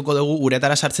notatuko dugu,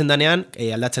 uretara sartzen danean,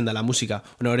 aldatzen da la musika.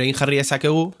 Horrein jarri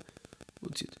ezakegu.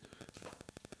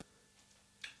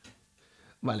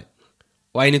 Vale.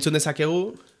 Oain entzun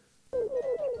dezakegu.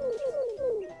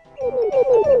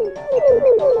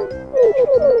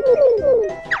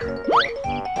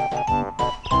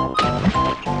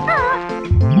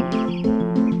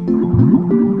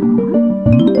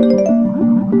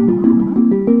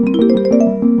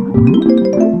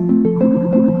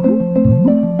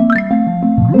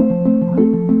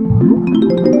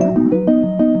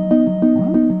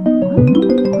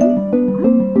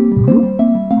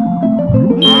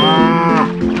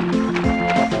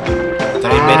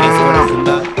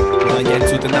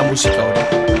 Musika hori.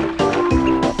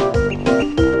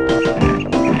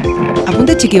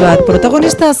 Apunte txiki bat,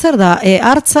 protagonista zer da?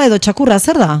 Hartza edo txakurra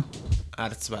zer da?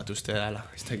 Hartz bat uste dala,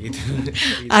 ez dakit.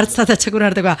 Hartza eta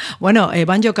txakurra artekoa. Bueno,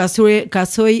 Banjo Kazooie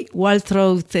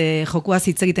throat jokua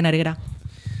hitz egiten ari gara.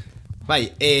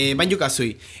 Bai, Banjo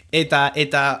Kazooie. Eta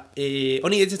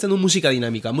honi ditzetzen du musika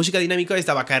dinamika. Musika dinamikoa ez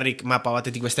da bakarrik mapa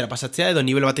batetik bestera pasatzea, edo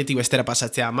nivel batetik bestera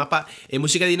pasatzea.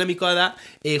 Musika dinamikoa da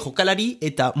jokalari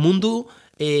eta mundu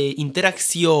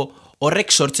interakzio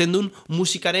horrek sortzen duen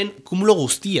musikaren kumulo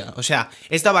guztia. Osea,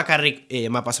 ez da bakarrik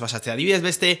mapaz pasatzea. Adibidez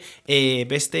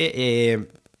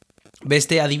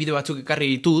beste adibide batzuk ekarri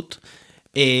ditut,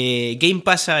 Game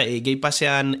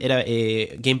Passean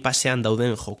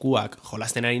dauden jokuak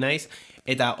jolasten ari naiz,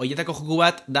 eta horietako joku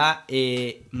bat da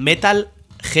Metal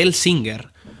Hellsinger.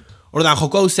 Ordan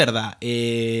joku hau zer da?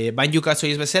 Banjo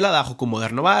Kazooie bezala da joku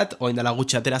moderno bat, orain dela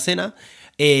gutxi atera zena,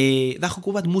 da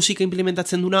joku bat musika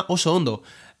implementatzen duna oso ondo.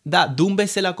 Da, Doom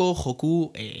bezalako joku,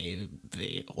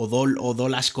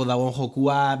 odol asko dagoen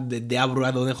jokua, deabrua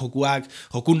dauden jokuak,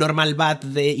 joku normal bat,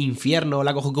 de infierno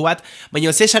olako joku bat, baina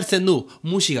ze sartzen du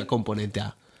musika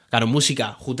komponentea. Claro,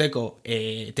 musika juteko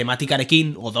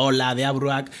tematikarekin, odola,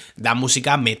 deabruak, da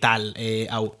musika metal,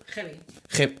 hau.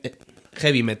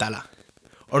 Heavy metala.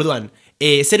 Orduan,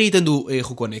 zer egiten du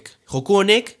joku honek? Joku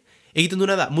honek egiten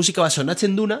duna da, musika bat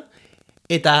sonatzen duna,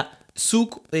 eta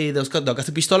zuk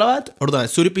daukazu pistola bat, orduan,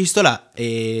 zure pistola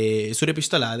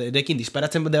dekin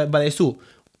disparatzen badezu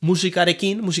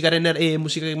musikarekin, musika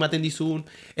ematen dizun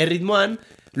erritmoan,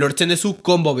 lortzen dezu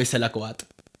combo bezalako bat.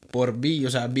 Por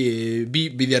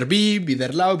bider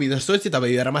bider lau, bider zortzi eta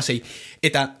bider amasei.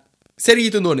 Eta zer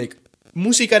egiten du honek?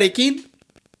 Musikarekin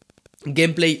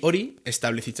gameplay hori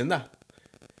establezitzen da.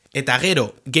 Eta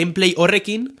gero, gameplay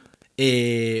horrekin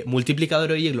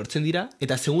multiplikadore horiek lortzen dira,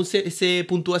 eta segun ze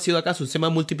puntuazio dakazun,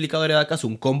 zema multiplikadore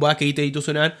dakazun, konboak egite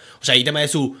dituzunean, osea, egiten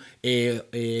badezu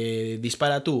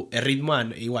disparatu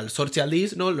erritmoan, igual, sortzi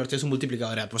aldiz, no? Lortzen zu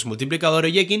multiplikadorea. Pues multiplikadore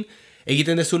horiekin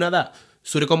egiten dezuna da,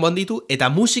 zure konbon ditu,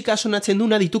 eta musika sonatzen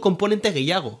duna ditu komponente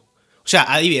gehiago. Osea,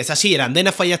 adibidez, hasi eran,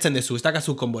 dena faiatzen dezu, ez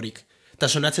dakazu konborik. Eta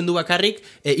sonatzen du bakarrik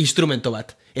instrumento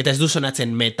bat. Eta ez du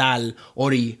sonatzen metal,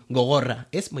 hori, gogorra.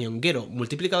 Ez, baina gero,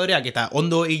 multiplikadoreak eta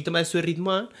ondo egiten badezu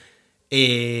erritmoa,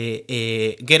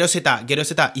 geroz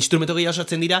eta instrumento gehiago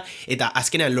sortzen dira, eta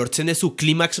azkenean lortzen duzu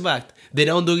klimaks bat,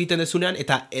 dena ondo egiten dezunean,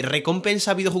 eta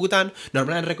errekompensa bideojokutan,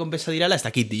 normalan errekompensa dirala, ez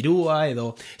dakit dirua, edo,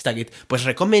 ez dakit, pues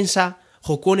rekompensa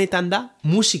joku honetan da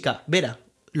musika, bera.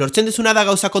 Lortzen dezuna da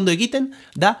gauzak ondo egiten,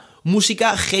 da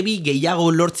musika heavy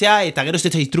gehiago lortzea, eta geroz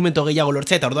eta instrumento gehiago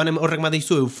lortzea, eta orduan horrek ematen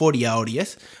dizu euforia hori,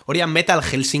 ez? Horian metal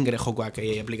hellsinger jokoak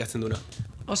aplikatzen duna.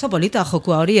 Oso polita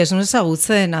jokua hori, ez nuen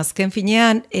ezagutzen, azken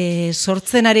finean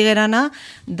sortzen ari gerana,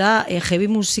 da heavy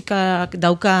musikak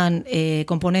daukan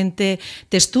komponente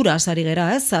testuraz ari gera,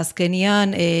 ez?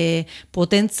 Azkenian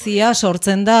potentzia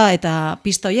sortzen da eta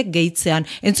pista horiek gehitzean.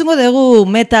 Entzungo dugu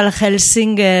metal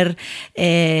hellsinger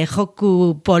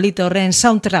joku polita horren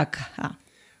soundtrack.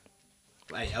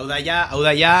 Bai, hau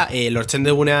da ja, lortzen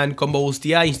dugunean konbo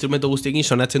guztia, instrumento guztiekin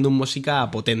sonatzen duen musika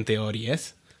potente hori,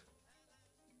 ez?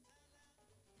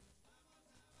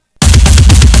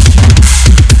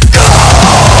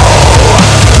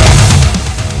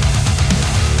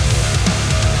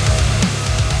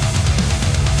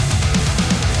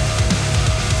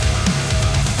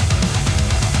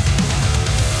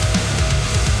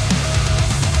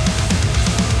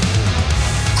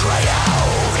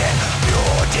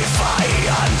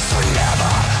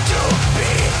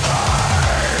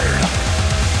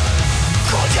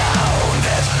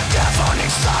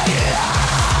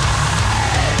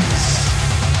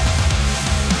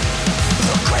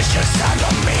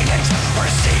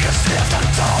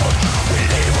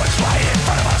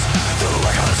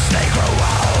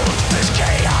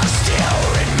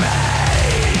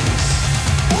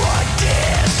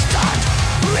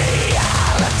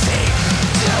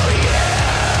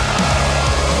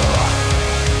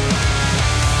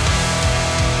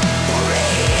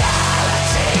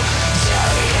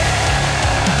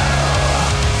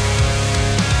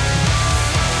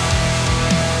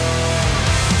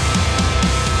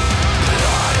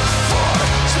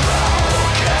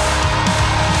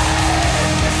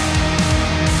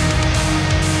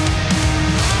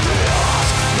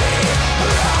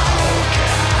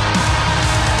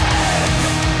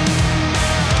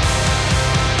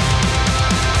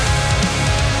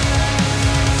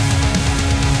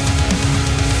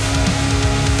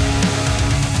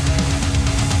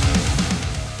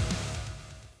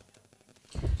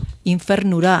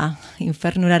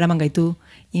 Infernura eraman gaitu,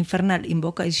 Infernal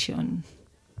Invocation.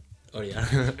 Hori da.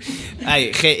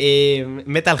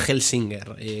 Metal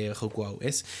hellsinger joku hau,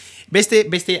 ez?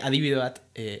 Beste adibide bat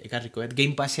ekarrikoet,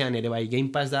 Game Passean ere bai, Game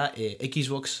Pass da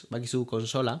Xbox, bakizu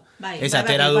konsola, ez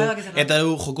atera du, eta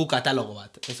du joku katalogo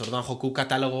bat, ez orduan joku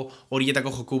katalogo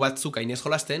horietako joku batzuk hainez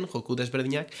jolasten, joku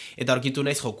desberdinak, eta aurkitu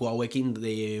naiz joku hauekin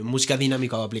musika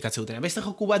dinamikoa aplikatzen dutena. Beste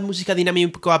joku bat musika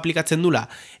dinamikoa aplikatzen dula,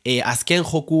 azken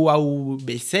joku hau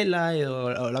bezala, edo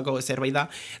olako zerbait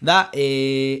da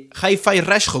Hi-Fi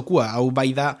Rush jokua, hau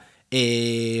bai da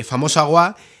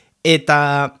famosagoa,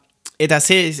 eta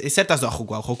zertaz doa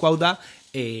joku hau? Joku hau da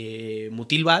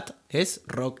mutil bat, ez?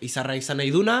 Rock izarra izan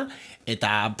nahi duna,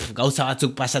 eta gauza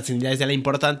batzuk pasatzen dira ez dela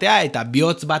importantea, eta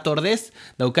bihotz bat ordez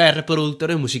dauka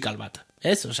erreproduktore musikal bat,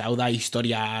 ez? Osea, hau da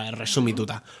historia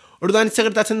resumituta. Orduan ez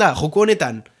gertatzen da, joku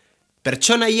honetan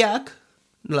pertsonaiak,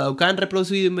 nola daukan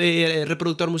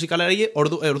reproduktor musikalari,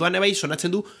 orduan ebai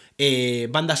sonatzen du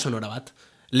banda sonora bat.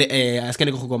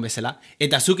 Azkeneko jokoan bezala.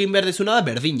 Eta zukin berdezuna da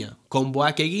berdina.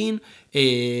 Konboak egin,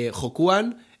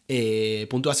 jokuan,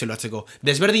 puntuazio loatzeko.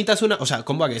 Desberdintasuna, osea,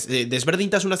 konboak ez,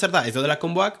 desberdintasuna zer da, ez dela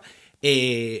konboak,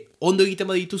 ondo egiten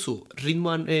badituzu,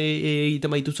 ritmoan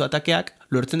egiten badituzu atakeak,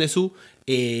 lortzen duzu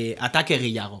atake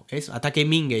gehiago, ez? Atake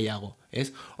min gehiago,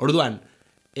 ez? Orduan,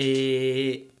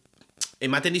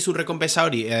 ematen dizun rekonpensa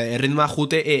hori,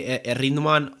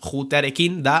 erritmoan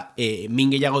jutearekin da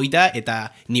min gehiago gita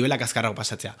eta nivelak azkarrago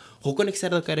pasatzea. Jokonek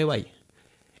zer doka ere bai?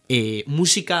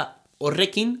 Musika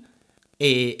horrekin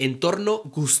entorno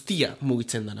guztia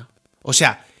mugitzen dana.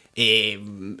 Osea,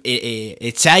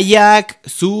 etxaiak,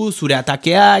 zure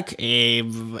atakeak,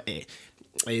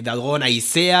 dagoen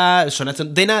aizea,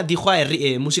 sonatzen, dena dijoa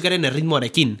musikaren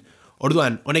erritmoarekin.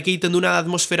 Orduan, honek egiten duna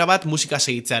atmosfera bat musika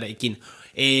segitzearekin.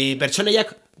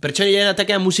 Pertsoneian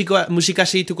atakean musika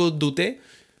segituko dute,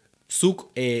 zuk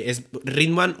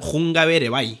ritmoan jungabe ere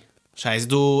bai. Osea,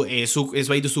 ez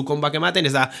baituzu konbak ematen,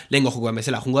 ez da lehengo jokoan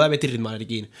bezala, jungo da beti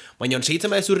ritmoarekin. Baina, segitzen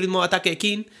badezu ritmo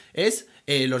atakeekin, ez,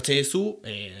 lortzen duzu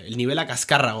nivelak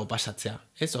azkarrago pasatzea.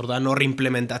 Ez, orduan hor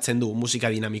implementatzen du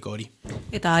musika dinamiko hori.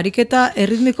 Eta ariketa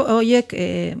erritmiko horiek,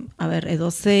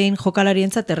 edo zein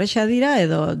jokalarientzat erresa dira,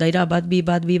 edo daira bat bi,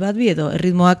 edo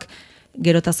erritmoak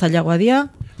gero eta zailagoa dira.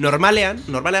 Normalean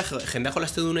jendea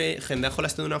jolaste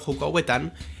duna joko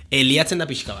hauetan, liatzen da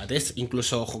pixka bat, ez?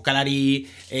 Inkluso jokalari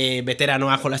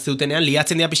veteranoa jolaste dutenean,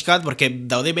 liatzen dira pixka bat, porque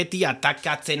daude beti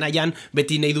atakatzen aian,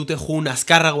 beti nahi dute jun,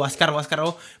 azkarrago,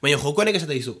 baina joko honek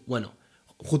esate dizu, bueno,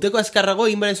 juteko azkarrago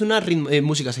egin berezuna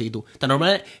musika segitu.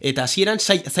 Eta hasieran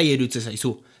zai eruditzen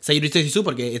zaizu. Zai eruditzen zaizu,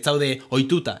 porque ez zaude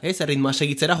ohituta, ez? Erritmoa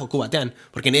segitzera joku batean.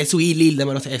 Porque nezu hil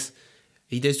demonoz, ez.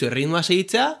 Egiten zu erritmoa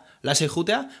segitzea, lasei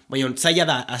jutea, baina zaila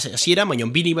da hasiera, baina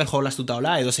bi nivel jolastuta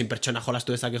hola, edo zein pertsona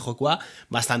jolastu dezake jokua,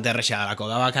 bastante erresa dalako.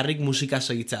 Da bakarrik musika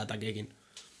segitzea atakekin.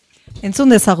 Entzun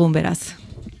dezagun beraz.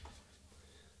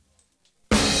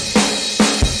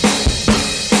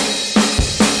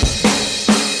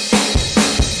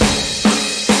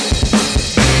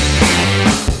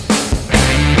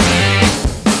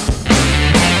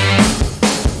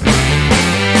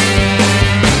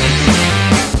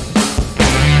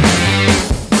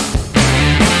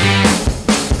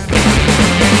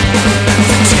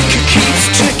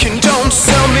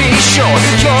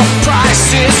 Your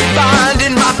price is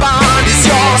binding, my bond is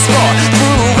yours for.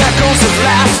 Through echoes of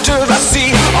laughter I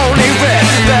see only red.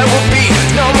 There will be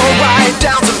no more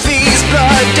write-downs of these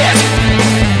blood debts.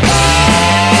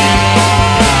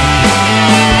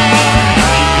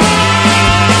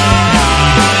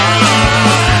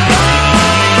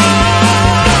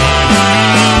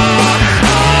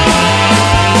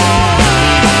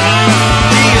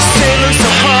 The assailants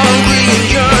are hungry and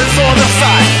yearn for the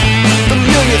fight. The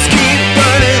millions keep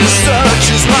burning,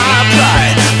 such is my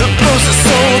pride. The blows are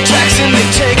so taxing, they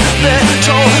take their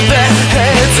toll. Their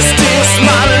heads are still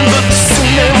smiling, but soon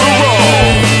they will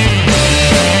roll.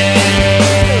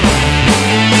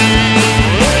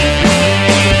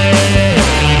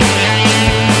 Gonna take what I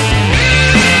want,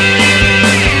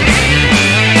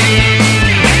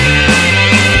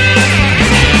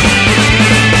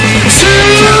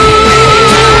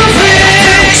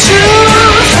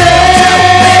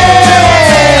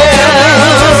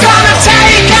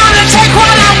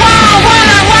 what I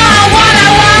want, what I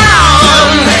want.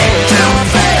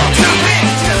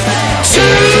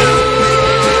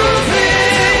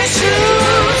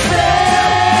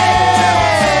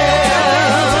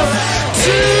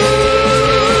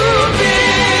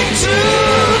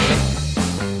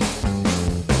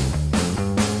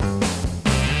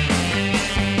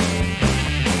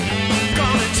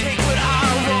 Gonna take what I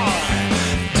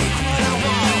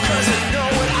want, 'cause I know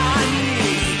what I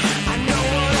need. I know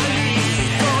what I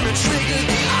need. Gonna trigger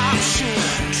the option,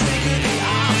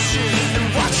 and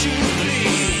watch you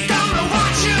bleed. Gonna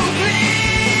watch you bleed.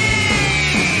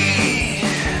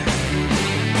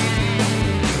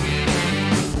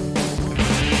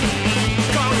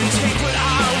 Gonna take what I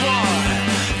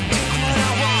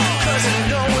want, 'cause I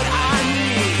know what I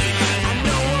need. I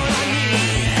know what I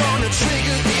need. Gonna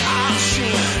trigger the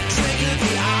option,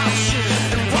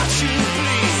 and watch you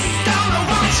bleed. Gonna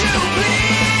watch you bleed.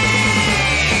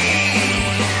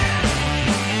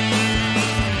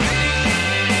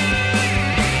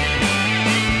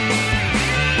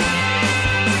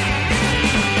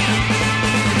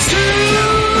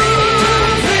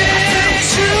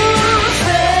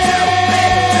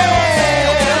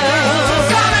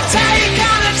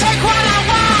 Gonna take what I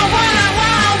want, what I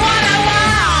want, what I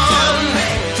want.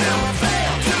 Too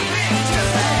big to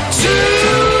fail.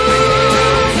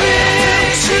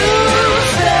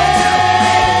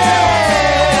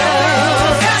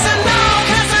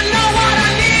 'Cause I know what I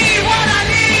need, what I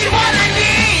need, what I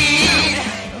need.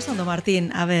 Oso ondo,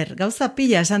 Martin, a ber, gauza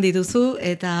pila esan dituzu,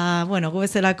 eta, bueno, gu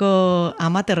bezalako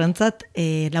amaterrentzat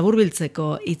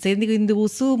laburbiltzeko hitz egin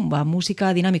diguzu,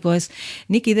 musika dinamiko ez.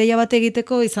 Nik ideia bat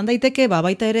egiteko izan daiteke,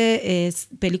 baita ere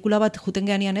pelikula bat juten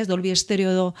geanean ez, Dolby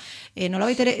Stereo edo,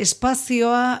 nolabait ere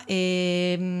espazioa,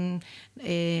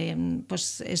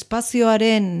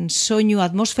 espazioaren soinu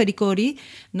atmosferiko hori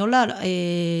nola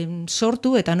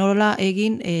sortu eta nola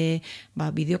egin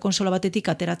bideokonsola batetik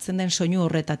ateratzen den soinu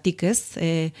horretatik, ez?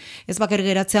 Ez bakar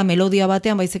geratzea melodia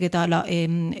batean, baizik eta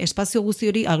espazio guzti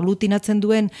hori aglutinatzen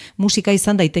duen musika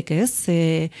izan daiteke, ez?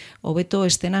 Hobeto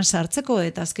estenan sartzeko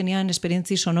eta azkenean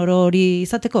esperientzi sonoro hori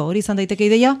izateko, hori izan daiteke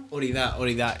ideia? Hori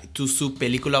da, tuzu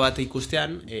pelikula bat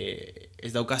ikustean,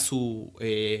 ez daukazu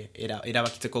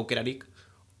erabakitzeko aukerarik,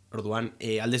 orduan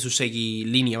aldezu segi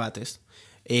linea bat, ez?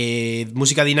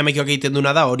 Musika dinamikoak egiten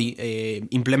duna da hori,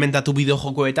 implementatu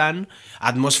bideojokoetan,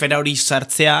 atmosfera hori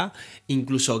sartzea,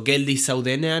 inkluso geldi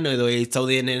zaudenean, edo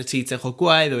zaudenean zitzen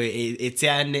jokua, edo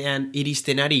etzeanean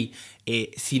iristenari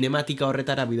zinematika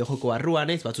horretara bideojoko barruan,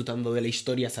 ez? Batzutan dela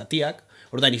historia zatiak,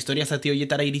 orduan historia zati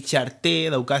horietara iritsi arte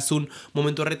daukazun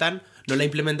momentu horretan, nola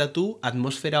implementatu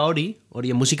atmosfera hori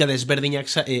musika desberdinak,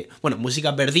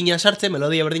 musika berdina sartzen,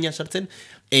 melodia berdina sartzen,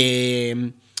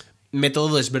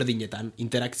 metodo desberdinetan,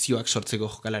 interakzioak sortzeko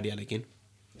jokalariarekin.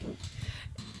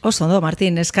 Oso ondo,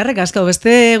 Martin, eskarrek asko,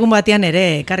 beste egun batean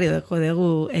ere ekarri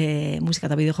dugu musika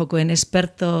eta bideojokoen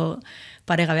esperto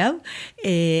paregabe hau.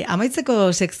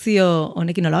 Amaitzeko sekzio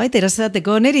honekin nolabait,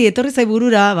 erazateko neri etorri zai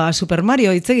burura, Super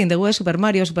Mario hitz egin dugu, Super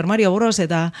Mario Bros.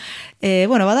 Eta,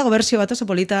 badago bersio bat oso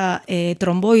polita,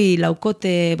 tromboi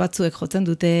laukote batzuek jotzen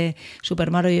dute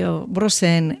Super Mario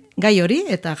Brosen gai hori,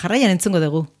 eta jarraian entzungo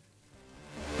dugu.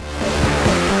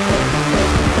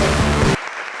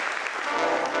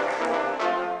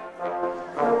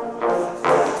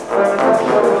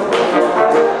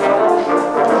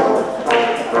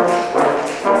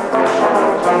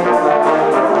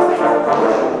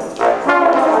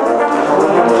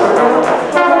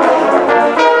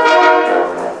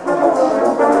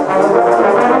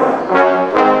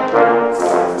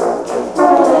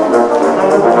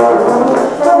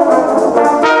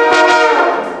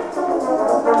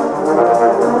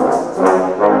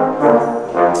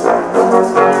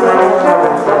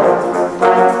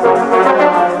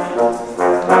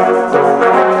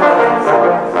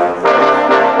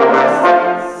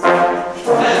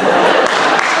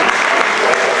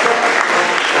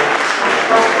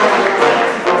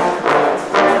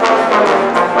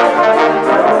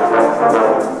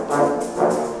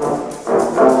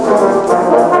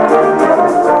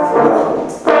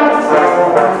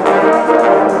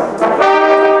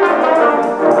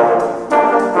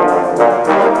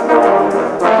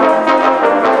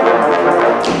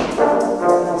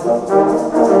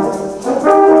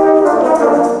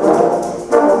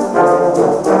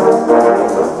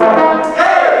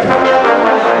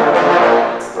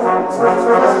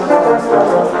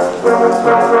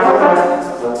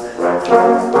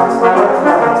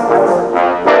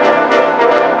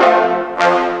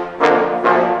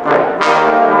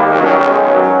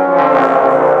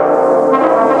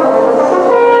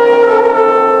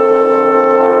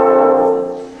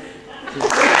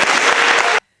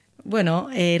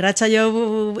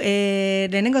 Irratsaio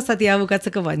lehenengo zatia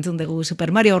bukatzeko entzun dugu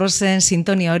Super Mario Brosen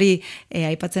sintonia hori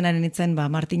aipatzen ari nintzen,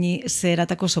 Martini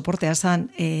zeratako soportea zan,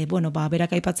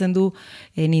 berak aipatzen du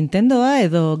Nintendoa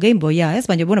edo Game Boya, ez?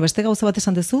 Baina, beste gauza bat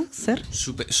esan duzu, zer?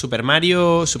 Super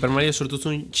Mario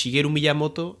sortuzun Shigeru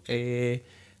Miyamoto,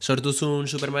 sortuzun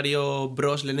Super Mario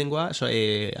Bros lehenengoa,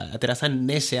 aterazan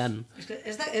NES-ean.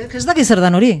 Ez daki zer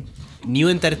dan hori? New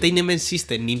Entertainment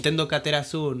System, Nintendo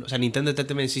katerazun, Nintendo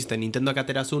Entertainment System, Nintendo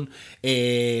katerazun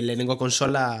lehenengo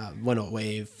konsola,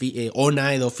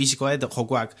 ona edo fisikoa edo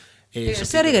jokoak.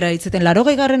 Zer gara hitzeten,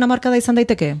 80. hamarkada izan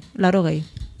daiteke? 80.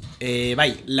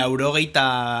 Bai,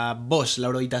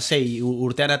 86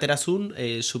 urtean aterazun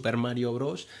Super Mario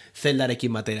Bros.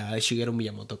 Zeldarekin batera, Shigeru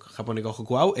Miyamotok japoneko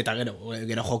joku hau, eta gero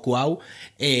joku hau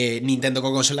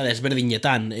Nintendoko konsola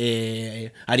desberdinetan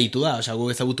aritu da,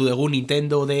 guk ezagutu dugu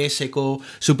Nintendo DS-ko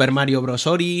Super Mario Bros.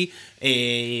 Hori,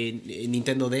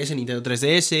 Nintendo DS, Nintendo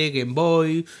 3DS, Game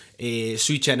Boy,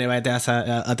 Switchen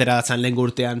ateratzen lehen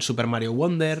urtean Super Mario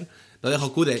Wonder.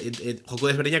 Joku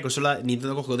desberdinak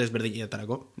Nintendoko joku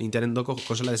desberdinetarako. Nintendoko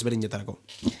konsola desberdinetarako.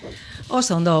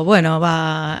 Oso ondo,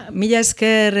 mila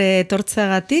esker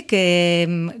tortzagatik,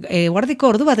 guardiko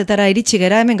ordu batetara iritsi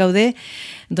gera, hemen gaude,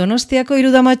 Donostiako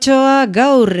Irudamatxoa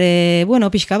gaur,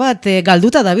 pixka bat,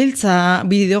 galduta dabiltza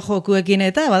bideojokuekin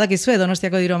eta, badakizue,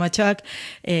 Donostiako Irudamatxoak,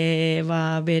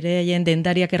 bereien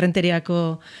dendariak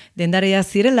errenteriako dendaria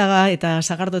zirelaga eta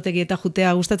sagardotegi eta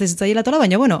jutea gustatzen zitzaiela tola,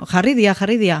 baina, jarri dia,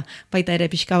 baita ere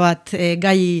pixka bat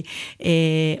gai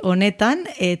honetan,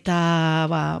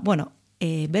 eta,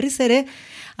 berriz ere,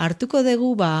 hartuko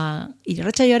dugu,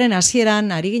 irratsaioaren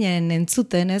hasieran ari ginen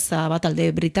entzuten, ez,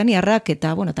 talde britaniarrak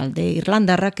eta, talde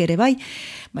irlandarrak ere bai,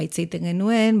 baitzeiten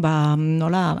genuen,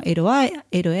 nola,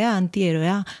 eroea,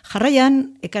 antieroea,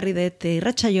 jarraian, ekarri dut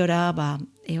irratsaiora,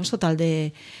 oso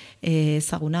talde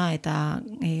ezaguna eta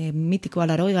mitikoa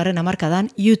 80. hamarkadan,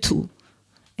 U2.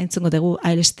 Entzungo dugu,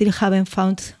 I still haven't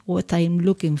found what I'm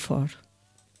looking for.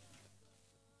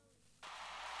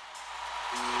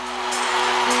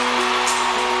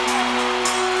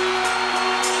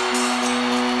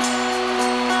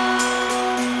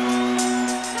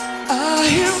 I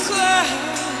hear cloud,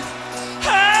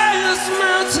 highest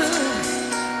mountain.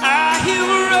 I hear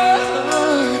roar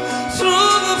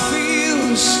through the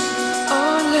fields.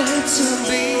 Oh, let to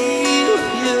be with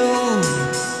you.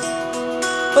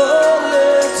 Oh,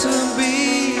 let to be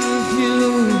with you.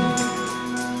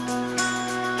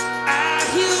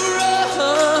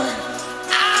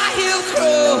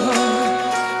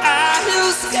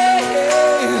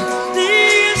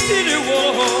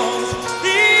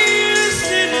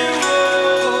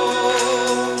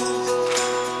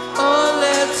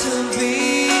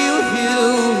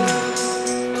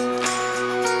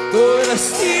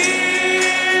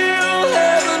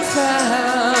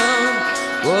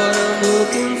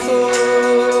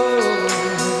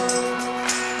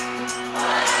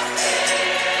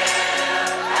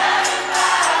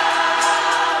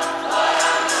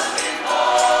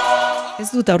 Ez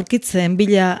dut aurkitzen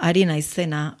bila ari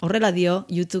naizena. Horrela dio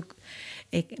YouTube,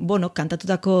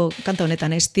 kantatutako kanta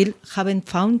honetan, still haven't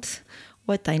found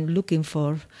what I'm looking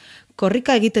for.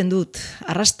 Korrika egiten dut,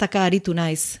 arrastaka aritu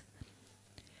naiz.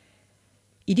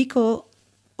 Hiriko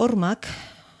hormak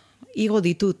igo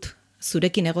ditut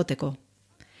zurekin egoteko.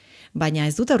 Baina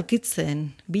ez dut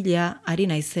aurkitzen bila ari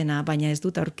naizena, baina ez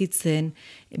dut aurkitzen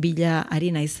bila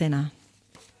ari naizena.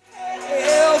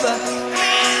 Hell, the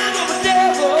hand of the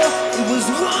devil, it was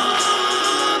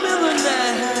warm in the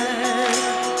night.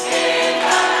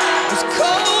 As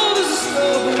cold as a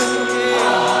snow.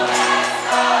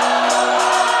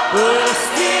 But I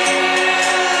still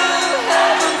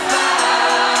haven't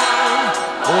found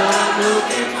what I'm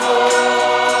looking for.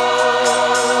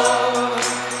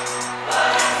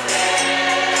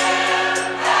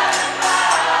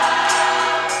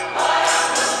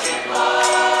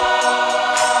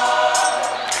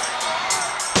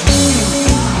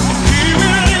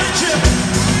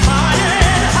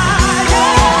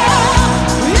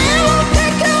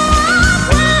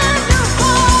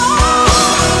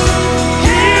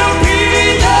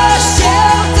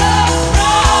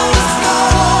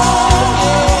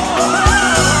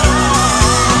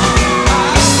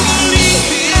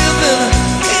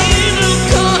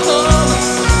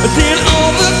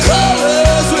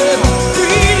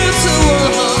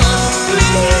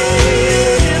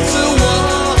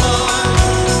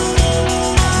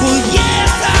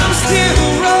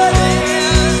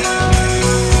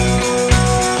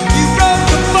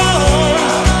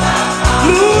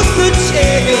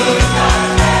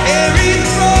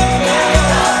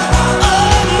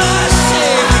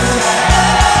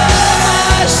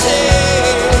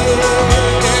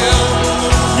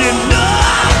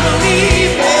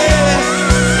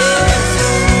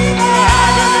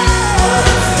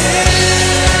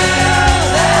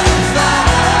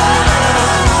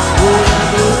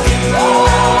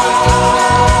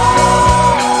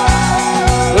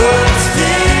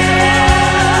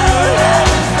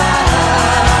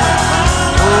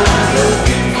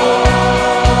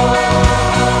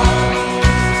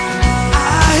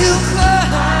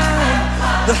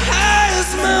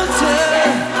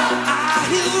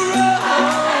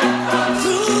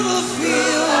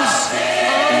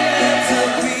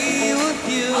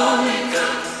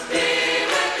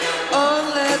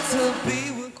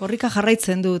 Korrika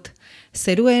jarraitzen dut,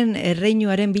 zeruen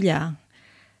erreinuaren bila,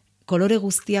 kolore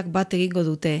guztiak bat egingo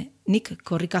dute, nik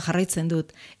korrika jarraitzen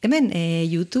dut. Hemen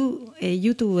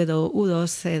YouTube edo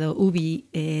U2 edo Ubi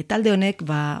talde honek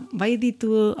bai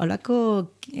ditu holako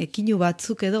kinu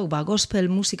batzuk edo gospel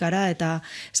musikara eta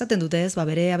esaten dute ez,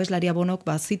 bere abeslaria Bonok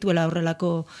zituela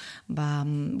horrelako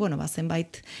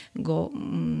zenbait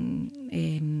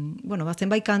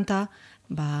zenbait kanta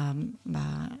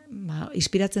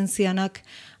inspiratzen zianak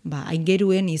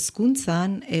aingeruen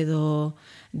hizkuntzan edo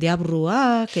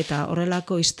deabruak eta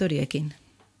horrelako historiekin.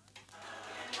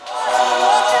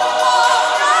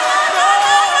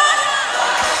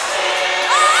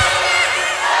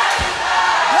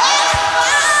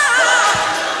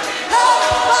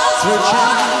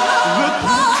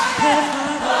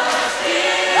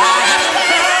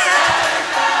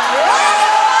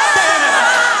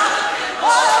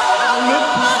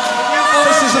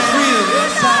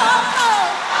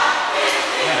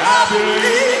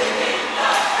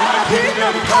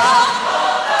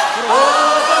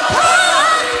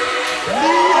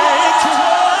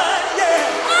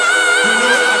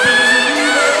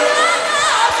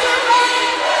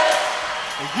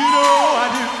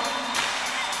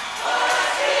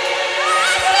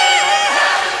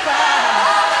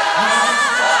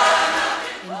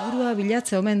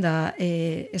 Bilatze omen da,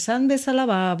 esan bezala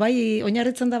bai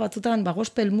oinarritzen da batzutan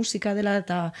gospel musika dela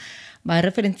eta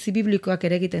erreferentzi biblikoak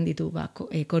ere egiten ditu,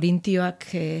 Korintioak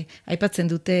aipatzen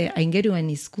dute aingeruen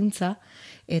hizkuntza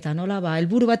eta nola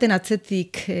helburu baten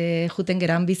atzetik juten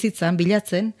geran bizitzan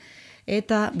bilatzen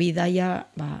eta bidaia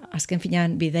azken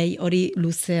finean bidei hori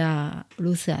luzea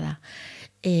da.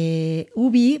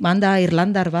 Ubi, banda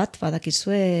irlandar bat,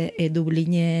 badakizue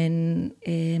Dublinen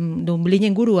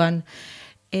guruan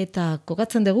eta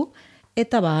kokatzen dugu,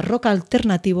 eta rock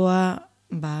alternatiboa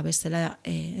bezala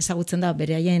ezagutzen da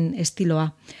bere haien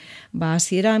estiloa.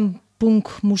 Hasieran punk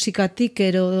musikatik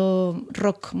edo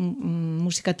rock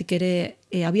musikatik ere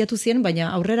abiatu ziren,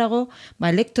 baina aurrerago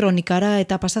elektronikara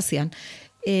eta pasazian.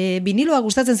 Viniloa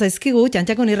gustatzen zaizkigu,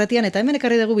 Txantxakon irratian, eta hemen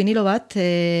ekarri dugu vinilo bat,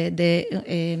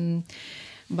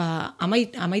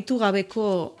 amaitu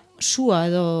gabeko sua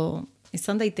edo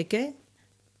izan daiteke,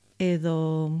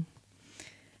 edo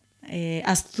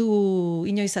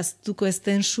inoiz aztuko ez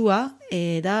den sua,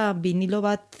 da vinilo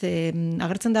bat,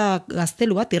 agertzen da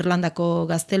gaztelu bat, Irlandako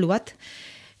gaztelu bat,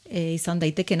 izan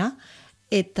daitekena.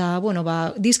 Eta, bueno,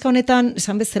 diska honetan,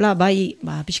 esan bezala, bai,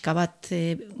 pixka bat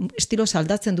estilo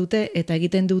saldatzen dute, eta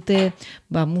egiten dute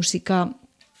musika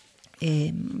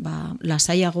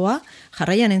lasaiagoa.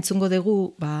 Jarraian entzungo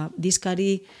dugu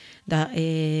diskari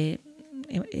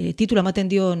titula ematen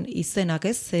dion izenak,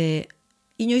 ez?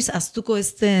 Inoiz aztuko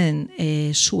ez den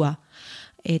sua.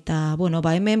 Eta, bueno,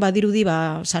 hemen badirudi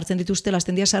sartzen dituzte,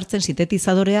 lasten dia sartzen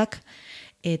sintetizadoreak,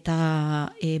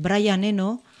 eta Brian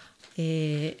Eno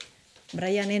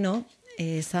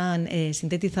zan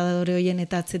sintetizadore horien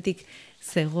eta atzetik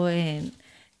zegoen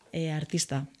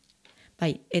artista.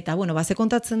 Bai, eta, bueno, ze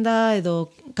kontatzen da,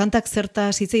 edo kantak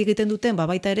zertaz hitz egiten duten,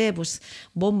 baita ere,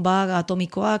 bombak,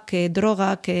 atomikoak,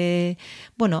 drogak,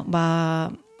 bueno,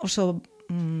 oso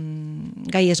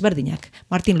gai ezberdinak.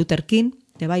 Martin Luther King,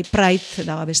 bai, Pride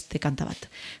da beste kanta bat.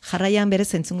 Jarraian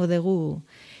berez entzungo dugu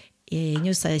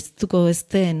inoiz aztuko ez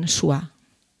den sua.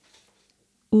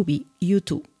 Ubi,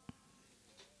 U2.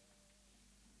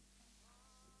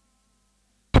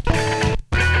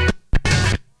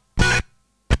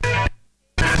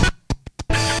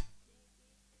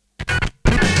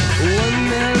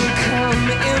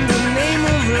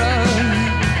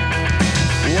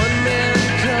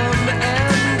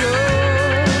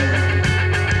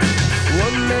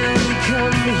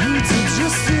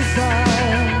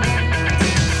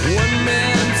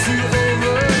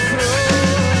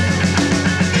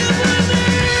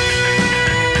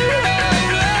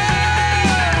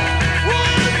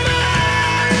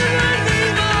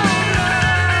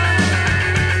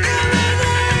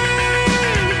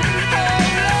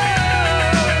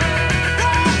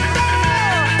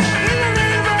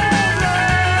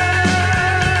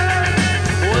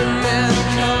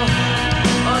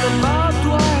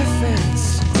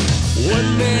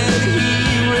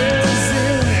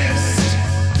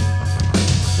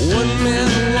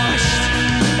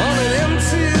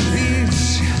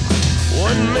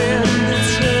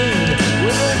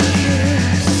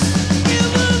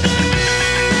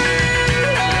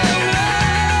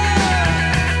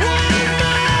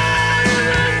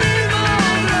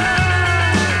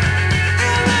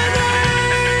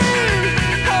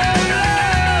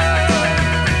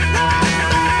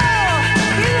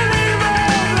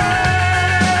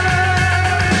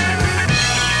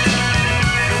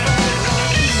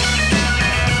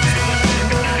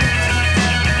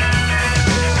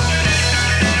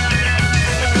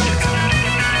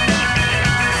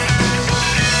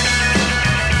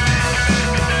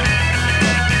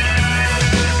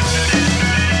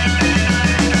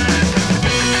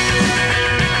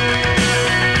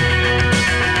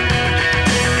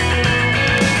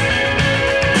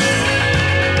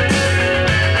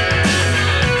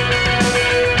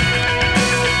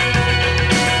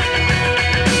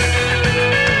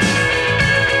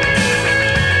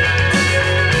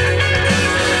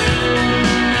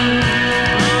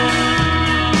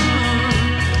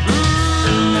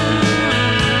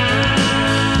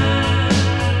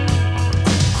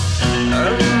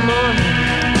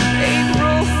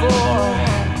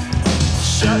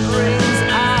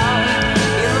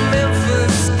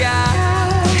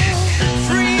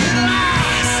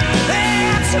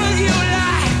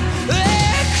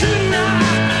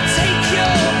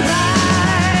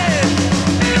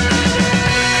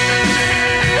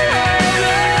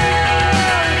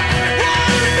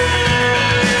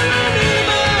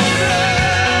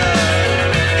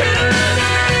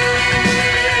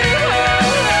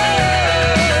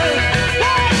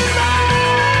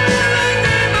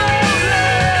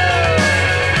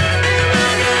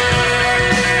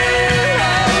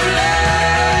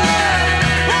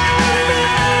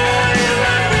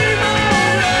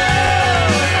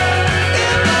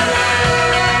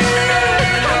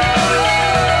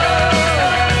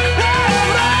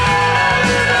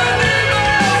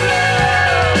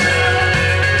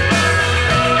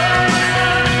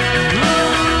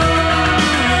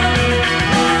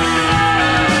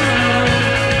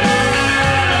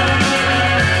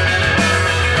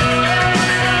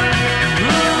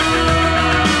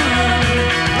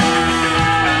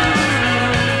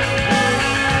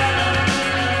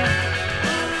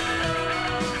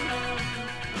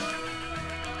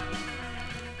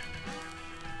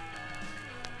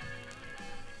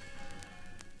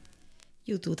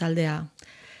 YouTube taldea.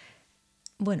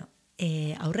 Bueno,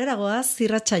 aurrera goaz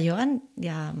irratsaioan,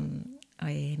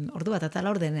 ordu bat eta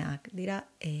laurdenak dira,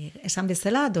 esan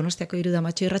bezala, Donostiako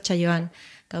Irudamatxo irratsaioan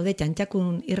gaude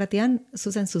Txantxakun irratian,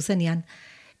 zuzenean,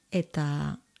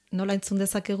 eta nola entzun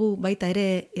dezakegu baita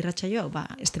ere irratsaioa, ba,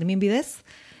 streaming bidez,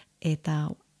 eta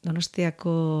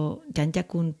Donostiako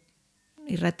janjakun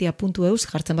irratia.eus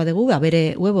jartzen badegu, ba,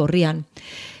 bere web horrian.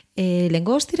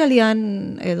 Lehengo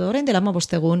ostiralian, edo orain dela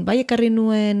 15 egun, bai ekarri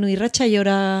nuen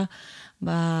irratsaiora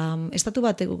ba, estatu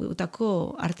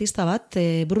bateko artista bat,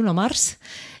 Bruno Mars,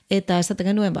 eta esaten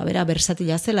genuen, ba, bera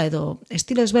bersatila zela, edo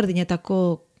estilo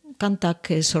ezberdinetako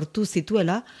kantak sortu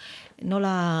zituela,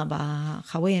 nola ba,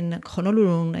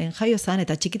 Honolulun jaio zan,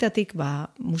 eta txikitatik ba,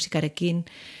 musikarekin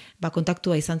ba,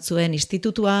 kontaktua izan zuen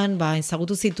institutuan, ba,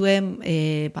 ezagutu zituen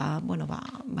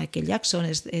Michael Jackson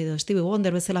edo Stevie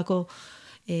Wonder bezalako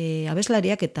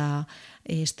abeslariak, eta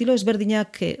estilo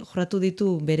ezberdinak jorratu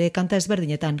ditu bere kanta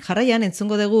ezberdinetan. Jarraian,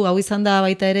 entzungo dugu, hau izan da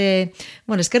baita ere,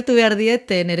 eskertu behar diet,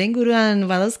 nire inguruan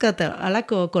badauzkat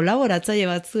alako kolaboratzaile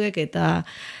batzuek, eta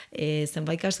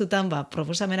zenbait kasutan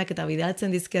proposamenak eta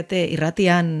bidaltzen dizkiate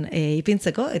irratian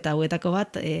ipintzeko, eta hauetako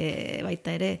bat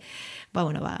baita ere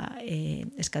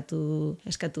eskatu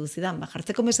zidan.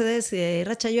 Jartzeko mesedez,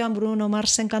 irratsaioan Bruno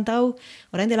Marsen kanta hau,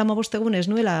 orain dela 15 egun ez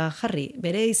nuela jarri.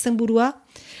 Bere izenburua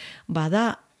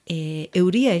bada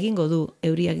euria egingo du.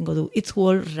 It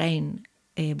will rain.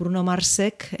 Bruno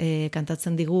Marsek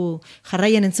kantatzen digu,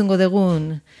 jarraien entzungo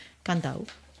dugun kanta hau.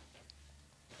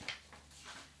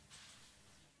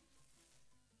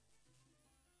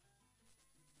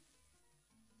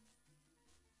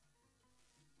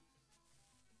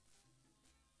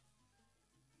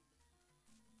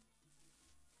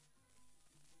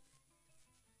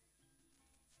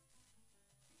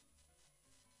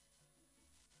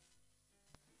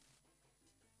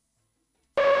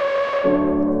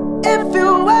 If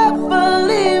you ever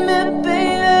leave me,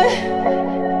 baby,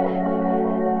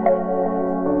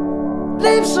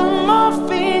 leave some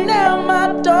morphine at my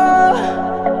door.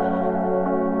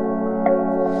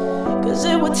 'Cause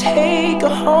it would take a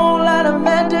whole lot of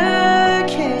medication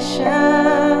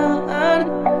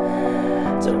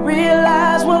to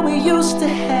realize what we used to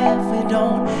have. We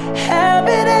don't have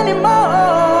it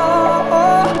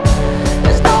anymore.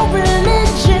 There's no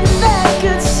religion that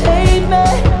could save me.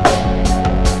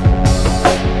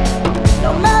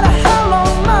 No matter how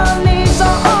long my knees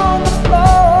are on the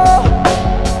floor.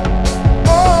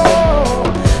 Oh,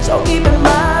 so keep in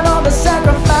mind all the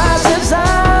sacrifices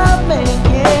I've made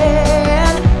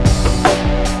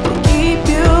to keep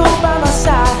you by my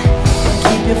side and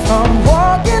keep you from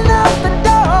walking out the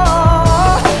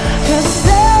door. 'Cause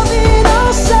there'll be no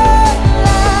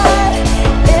sunlight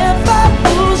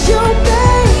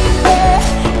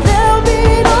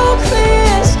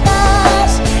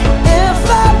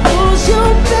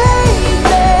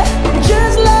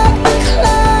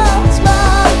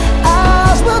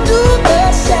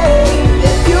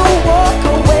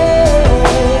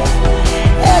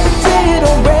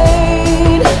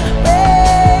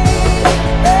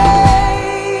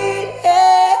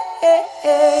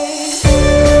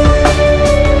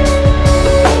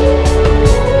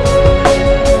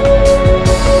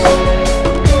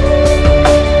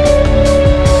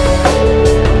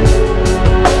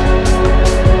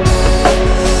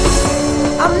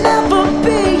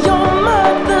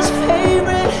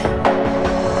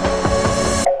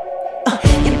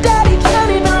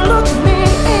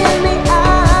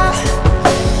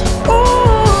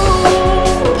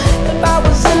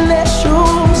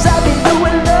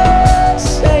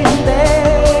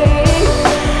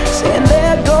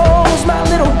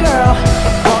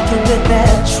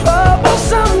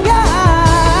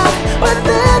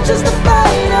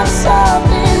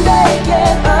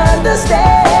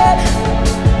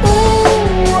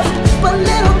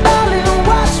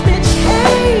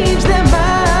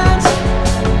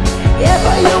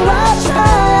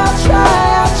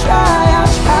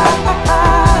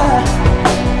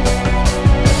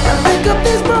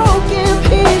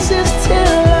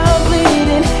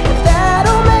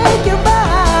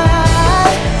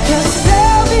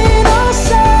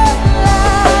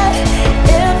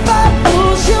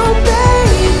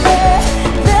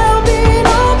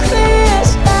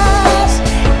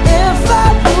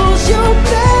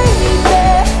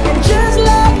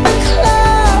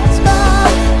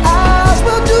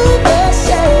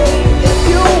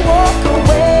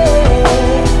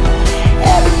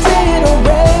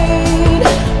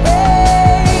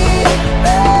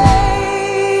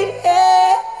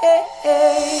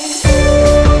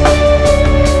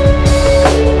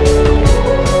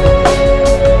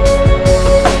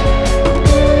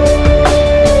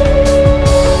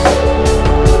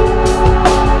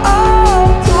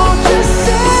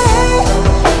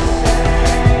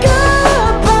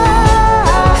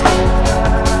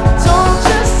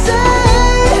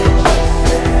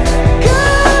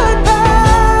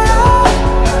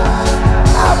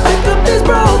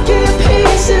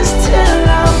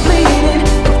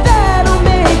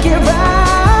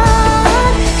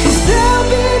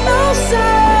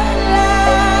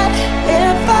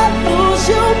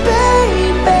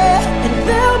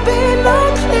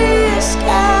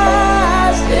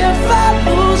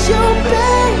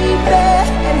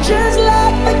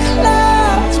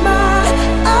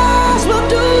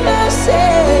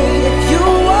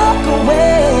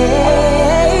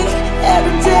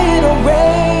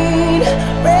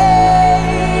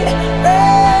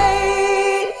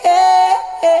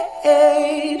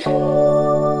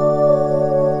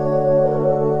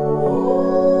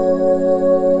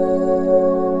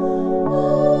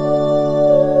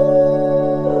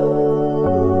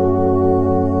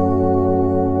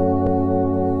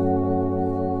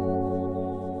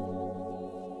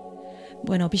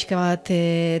bueno, pixka bat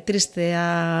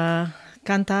tristea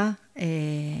kanta,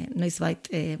 noizbait,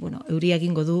 bueno, euria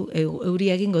egingo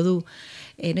du,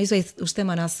 noizbait uste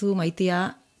manazu maitia,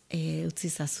 utzi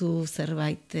zazu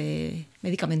zerbait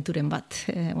medikamenturen bat.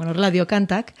 Bueno, horrela dio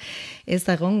kantak, ez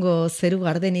da egongo zeru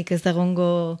gardenik, ez da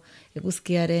egongo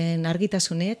eguzkiaren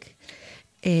argitasunek,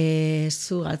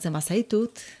 zu galtzen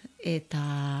bazaitut,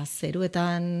 eta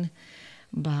zeruetan,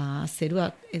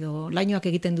 zeruak edo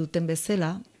lainoak egiten duten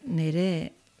bezala,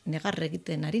 nire negar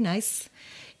egiten ari naiz,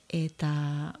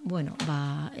 eta, bueno,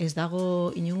 ez dago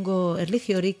inungo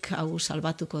erlijiorik hau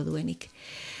salbatuko duenik.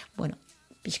 Bueno,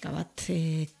 pixka bat,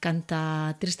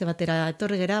 kanta triste batera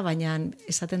etorri gera, baina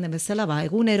esaten den bezala,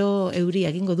 egunero euria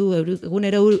egingo du,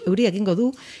 euria egingo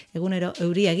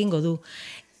du.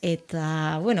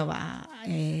 Eta, bueno,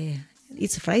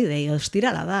 It's Friday,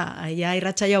 ostirala da. Ja,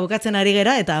 irratsaioa bukatzen ari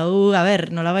gera, eta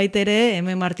nolabait ere,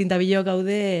 hemen Martin eta Bilok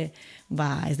gaude,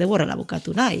 ez dugu horrela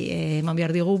bukatu nahi. Eman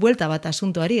behar diogu buelta bat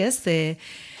asuntoari, ez?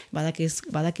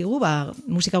 Badakigu,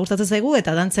 musika gustatzen zaigu,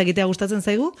 eta dantza egitea gustatzen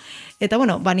zaigu. Eta,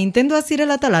 bueno, Nintendoa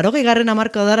zirela eta 80.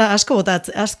 hamarkadara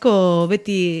asko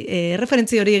beti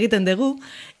referentzi hori egiten dugu.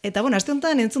 Eta, bueno, aste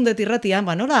honetan entzun dut irratian,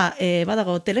 nola,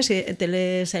 badago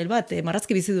telesail bat,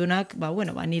 marrazki bizidunak,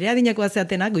 nire adinekoa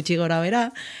zeatenak, gutxi gora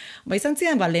bera, izan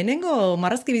zian, lehenengo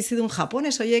marrazki bizidun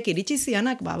japones horiek iritsi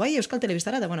zianak, bai Euskal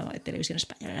Telebistara, eta, Televisión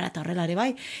Española eta horrela ere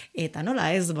bai, eta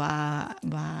nola ez,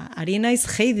 ari naiz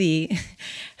Heidi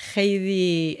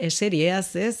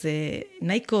serieaz, ez,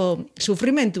 nahiko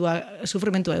sufrimentua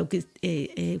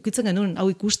eukitzen genuen hau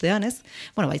ikustean, ez,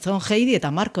 izan Heidi eta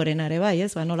Markoren ere bai,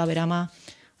 ez, nola berama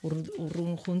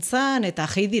urrun juntzan, eta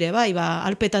Heidire bai,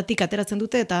 Alpetatik ateratzen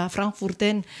dute, eta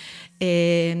Frankfurten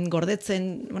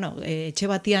gordetzen, etxe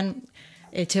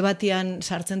batian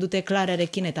sartzen dute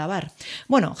Klararekin eta bar.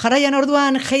 Bueno, jarraian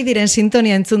orduan Heidiren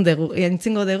sintonia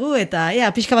entzungo dugu, eta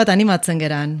pixka bat animatzen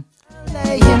geran.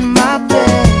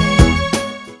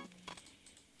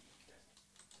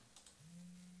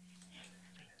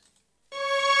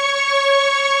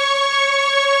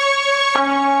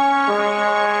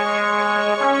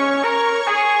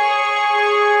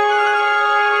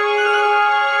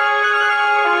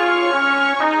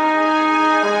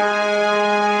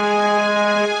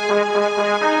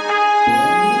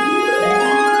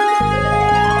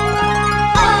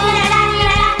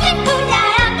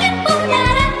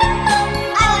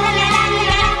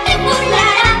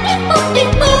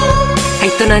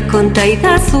 Aitona konta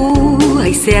idazu,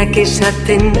 haizeak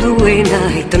esaten duena.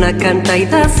 Aitona kanta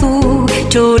idazu,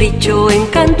 txoritxoen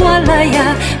kantu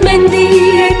alaia.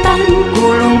 Mendietan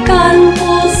kulunkan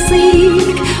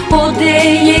pozik,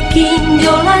 odeiekin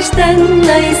jolasten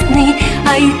naiz ni.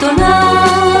 Aitona,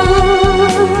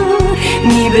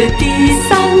 ni beti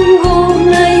izango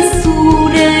naiz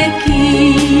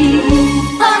zurekin.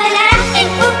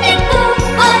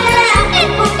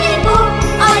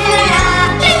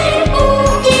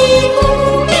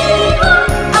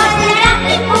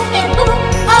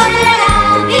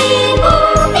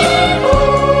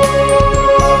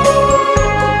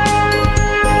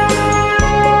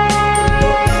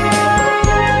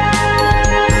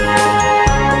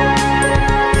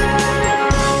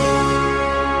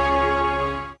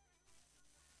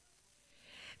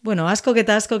 Bueno, askok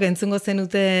eta askok entzungo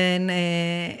zenuten,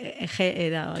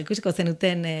 ikusiko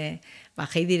zenuten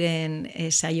Heidiren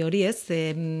saio hori, ez?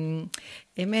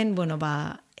 Hemen,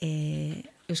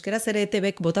 euskeraz ere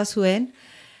ETBek bota zuen,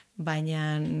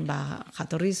 baina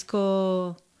jatorrizko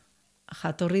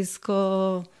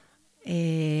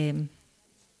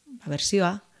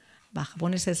bersioa,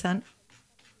 japonez esan,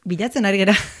 bilatzen ari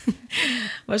gera.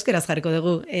 Euskeraz jarriko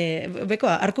dugu.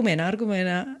 Bekoa, arkumena,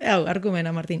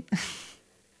 Martin.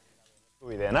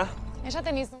 Bideena.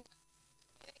 Esaten izun.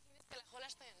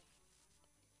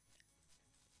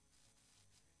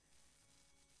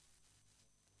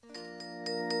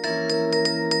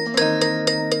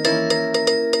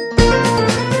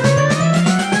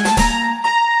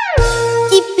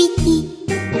 Txipiti,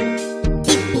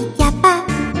 txipitiapa,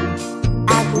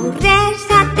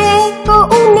 agurrezateko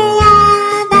unea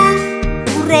da,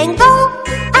 urrengo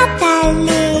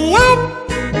atalean.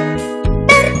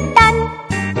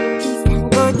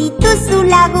 Dituzu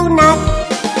lagunak,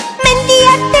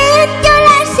 mendiartean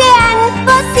jolasean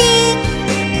pozik,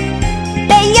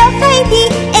 Bello Heidi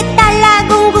eta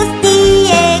lagun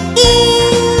guztiekin.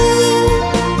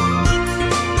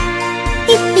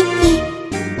 Tipiki,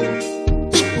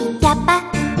 tipitiapa,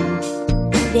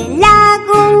 gure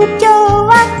lagun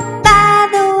joak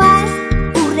badoaz,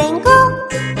 urrengo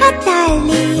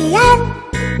atalean.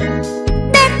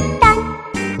 Bertan,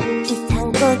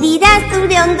 izango dira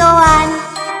zure ondoan.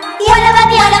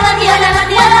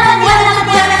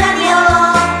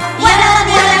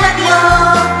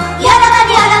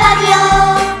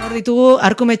 Ditugu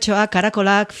arkumetxoak,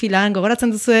 karakolak, filan, gogoratzen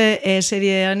duzue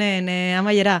serie honen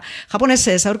amaiera.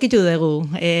 Japonesez aurkitu dugu,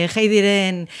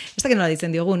 heidiren, ez dakit nola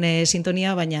ditzen diogun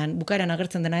sintonia, baina bukaeran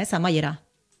agertzen dena ez, amaiera.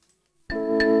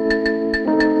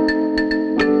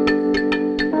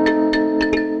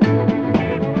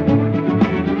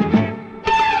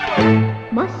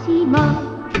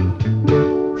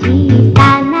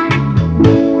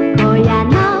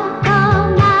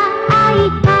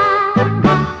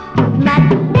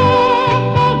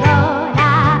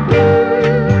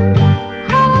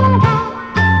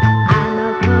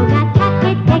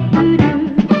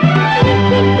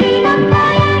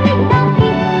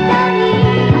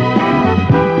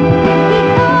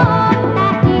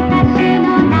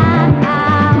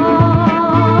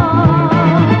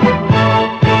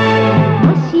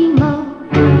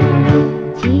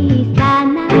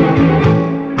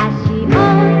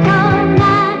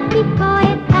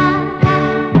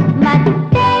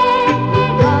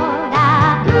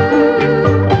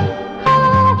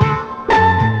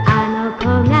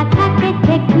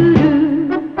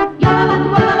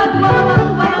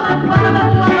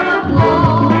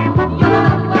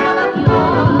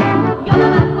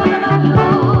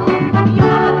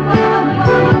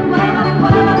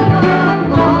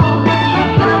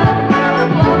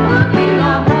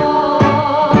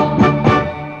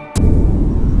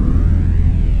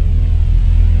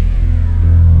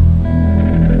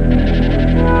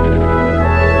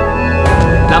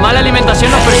 alimentación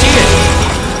nos persigue.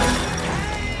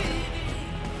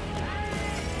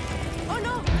 ¡Oh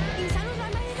no! ¡Insanos lo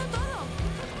han medido todo!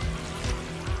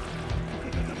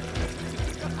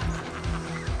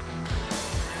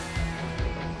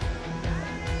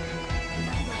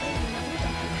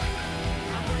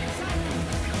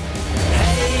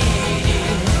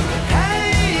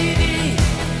 Heidi,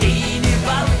 dine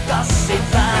valta se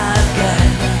varga.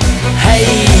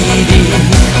 Heidi,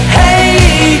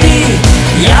 Heidi,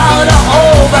 ja da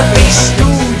oben bist du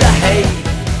daheim.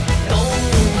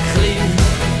 Dunkle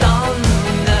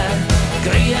Tanne,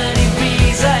 grüne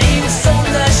Wiese im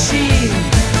Sonnenschein.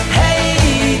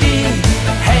 Heidi,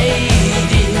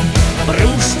 Heidi,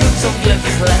 brauchst du zum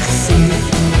glücklich sein?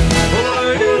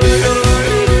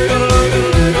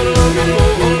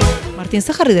 Martin,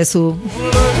 ze jarri dezu?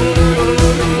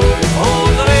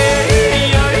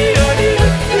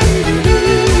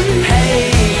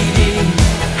 Heidi,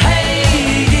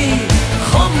 Heidi,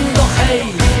 komm doch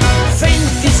heim, find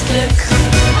dein Glück,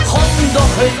 komm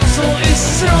doch heute zu uns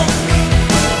zurück.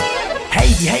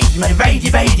 Heidi, Heidi, meine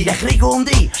Weidi, der Krieg um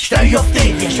dich, steu auf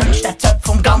dich, die schönsten Zöpfe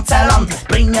vom ganzen Land,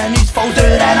 bringen uns voll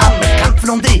durcheinander, wir kämpfen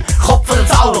um dich, Kopf oder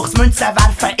Zahl, durchs Münzen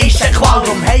werfen ist eine Qual,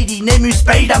 drum Heidi, nimm uns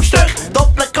beide am Stück,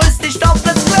 doppelt küsst ist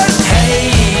doppeltes Glück.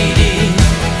 Heidi,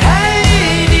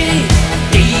 Heidi,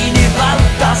 deine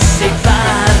Welt, das sind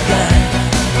Berge.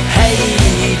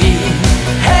 Heidi,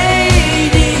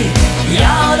 Heidi,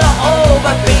 ja da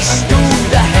oben bist du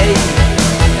daheim.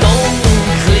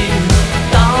 Dunkle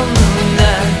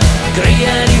Tanne,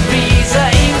 grüne Wiese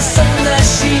im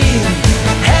Sonnenschein.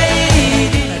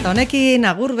 Heidi. Eta honekin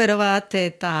agur bero bat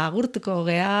eta agurtuko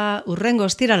gea urrengo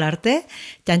ostiral arte,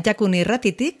 Txantxakun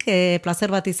irratitik,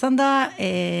 plazer bat izan da,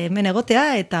 hemen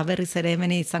egotea eta berriz ere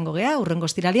hemen izango gea urrengo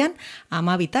ostiralean,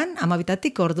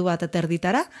 12-tatik ordu bat eta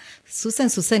erditara,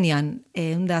 zuzenean,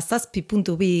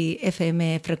 107.2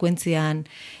 FM frekuentzian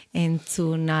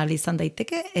entzun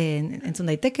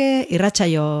daiteke,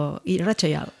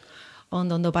 irratsaio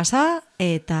ondo pasa,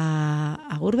 eta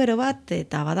agur bero bat,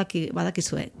 eta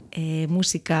badakizue,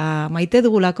 musika maite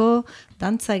dugulako,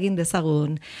 dantza egin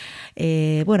dezagun.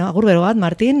 Bueno, agur bero bat,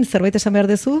 Martin, zerbait esan behar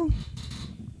dezu?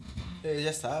 Ya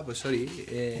está, pues hori.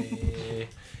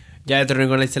 Ja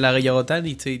etorriko naizela gehiagotan,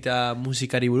 hitz egita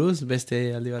musikari buruz,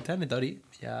 beste aldi batean, eta hori,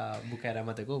 ja bukaera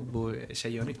emateko,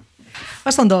 saio hori.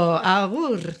 Oso ondo,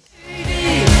 agur!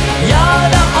 Ja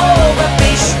da oben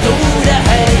bist du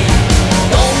daheim.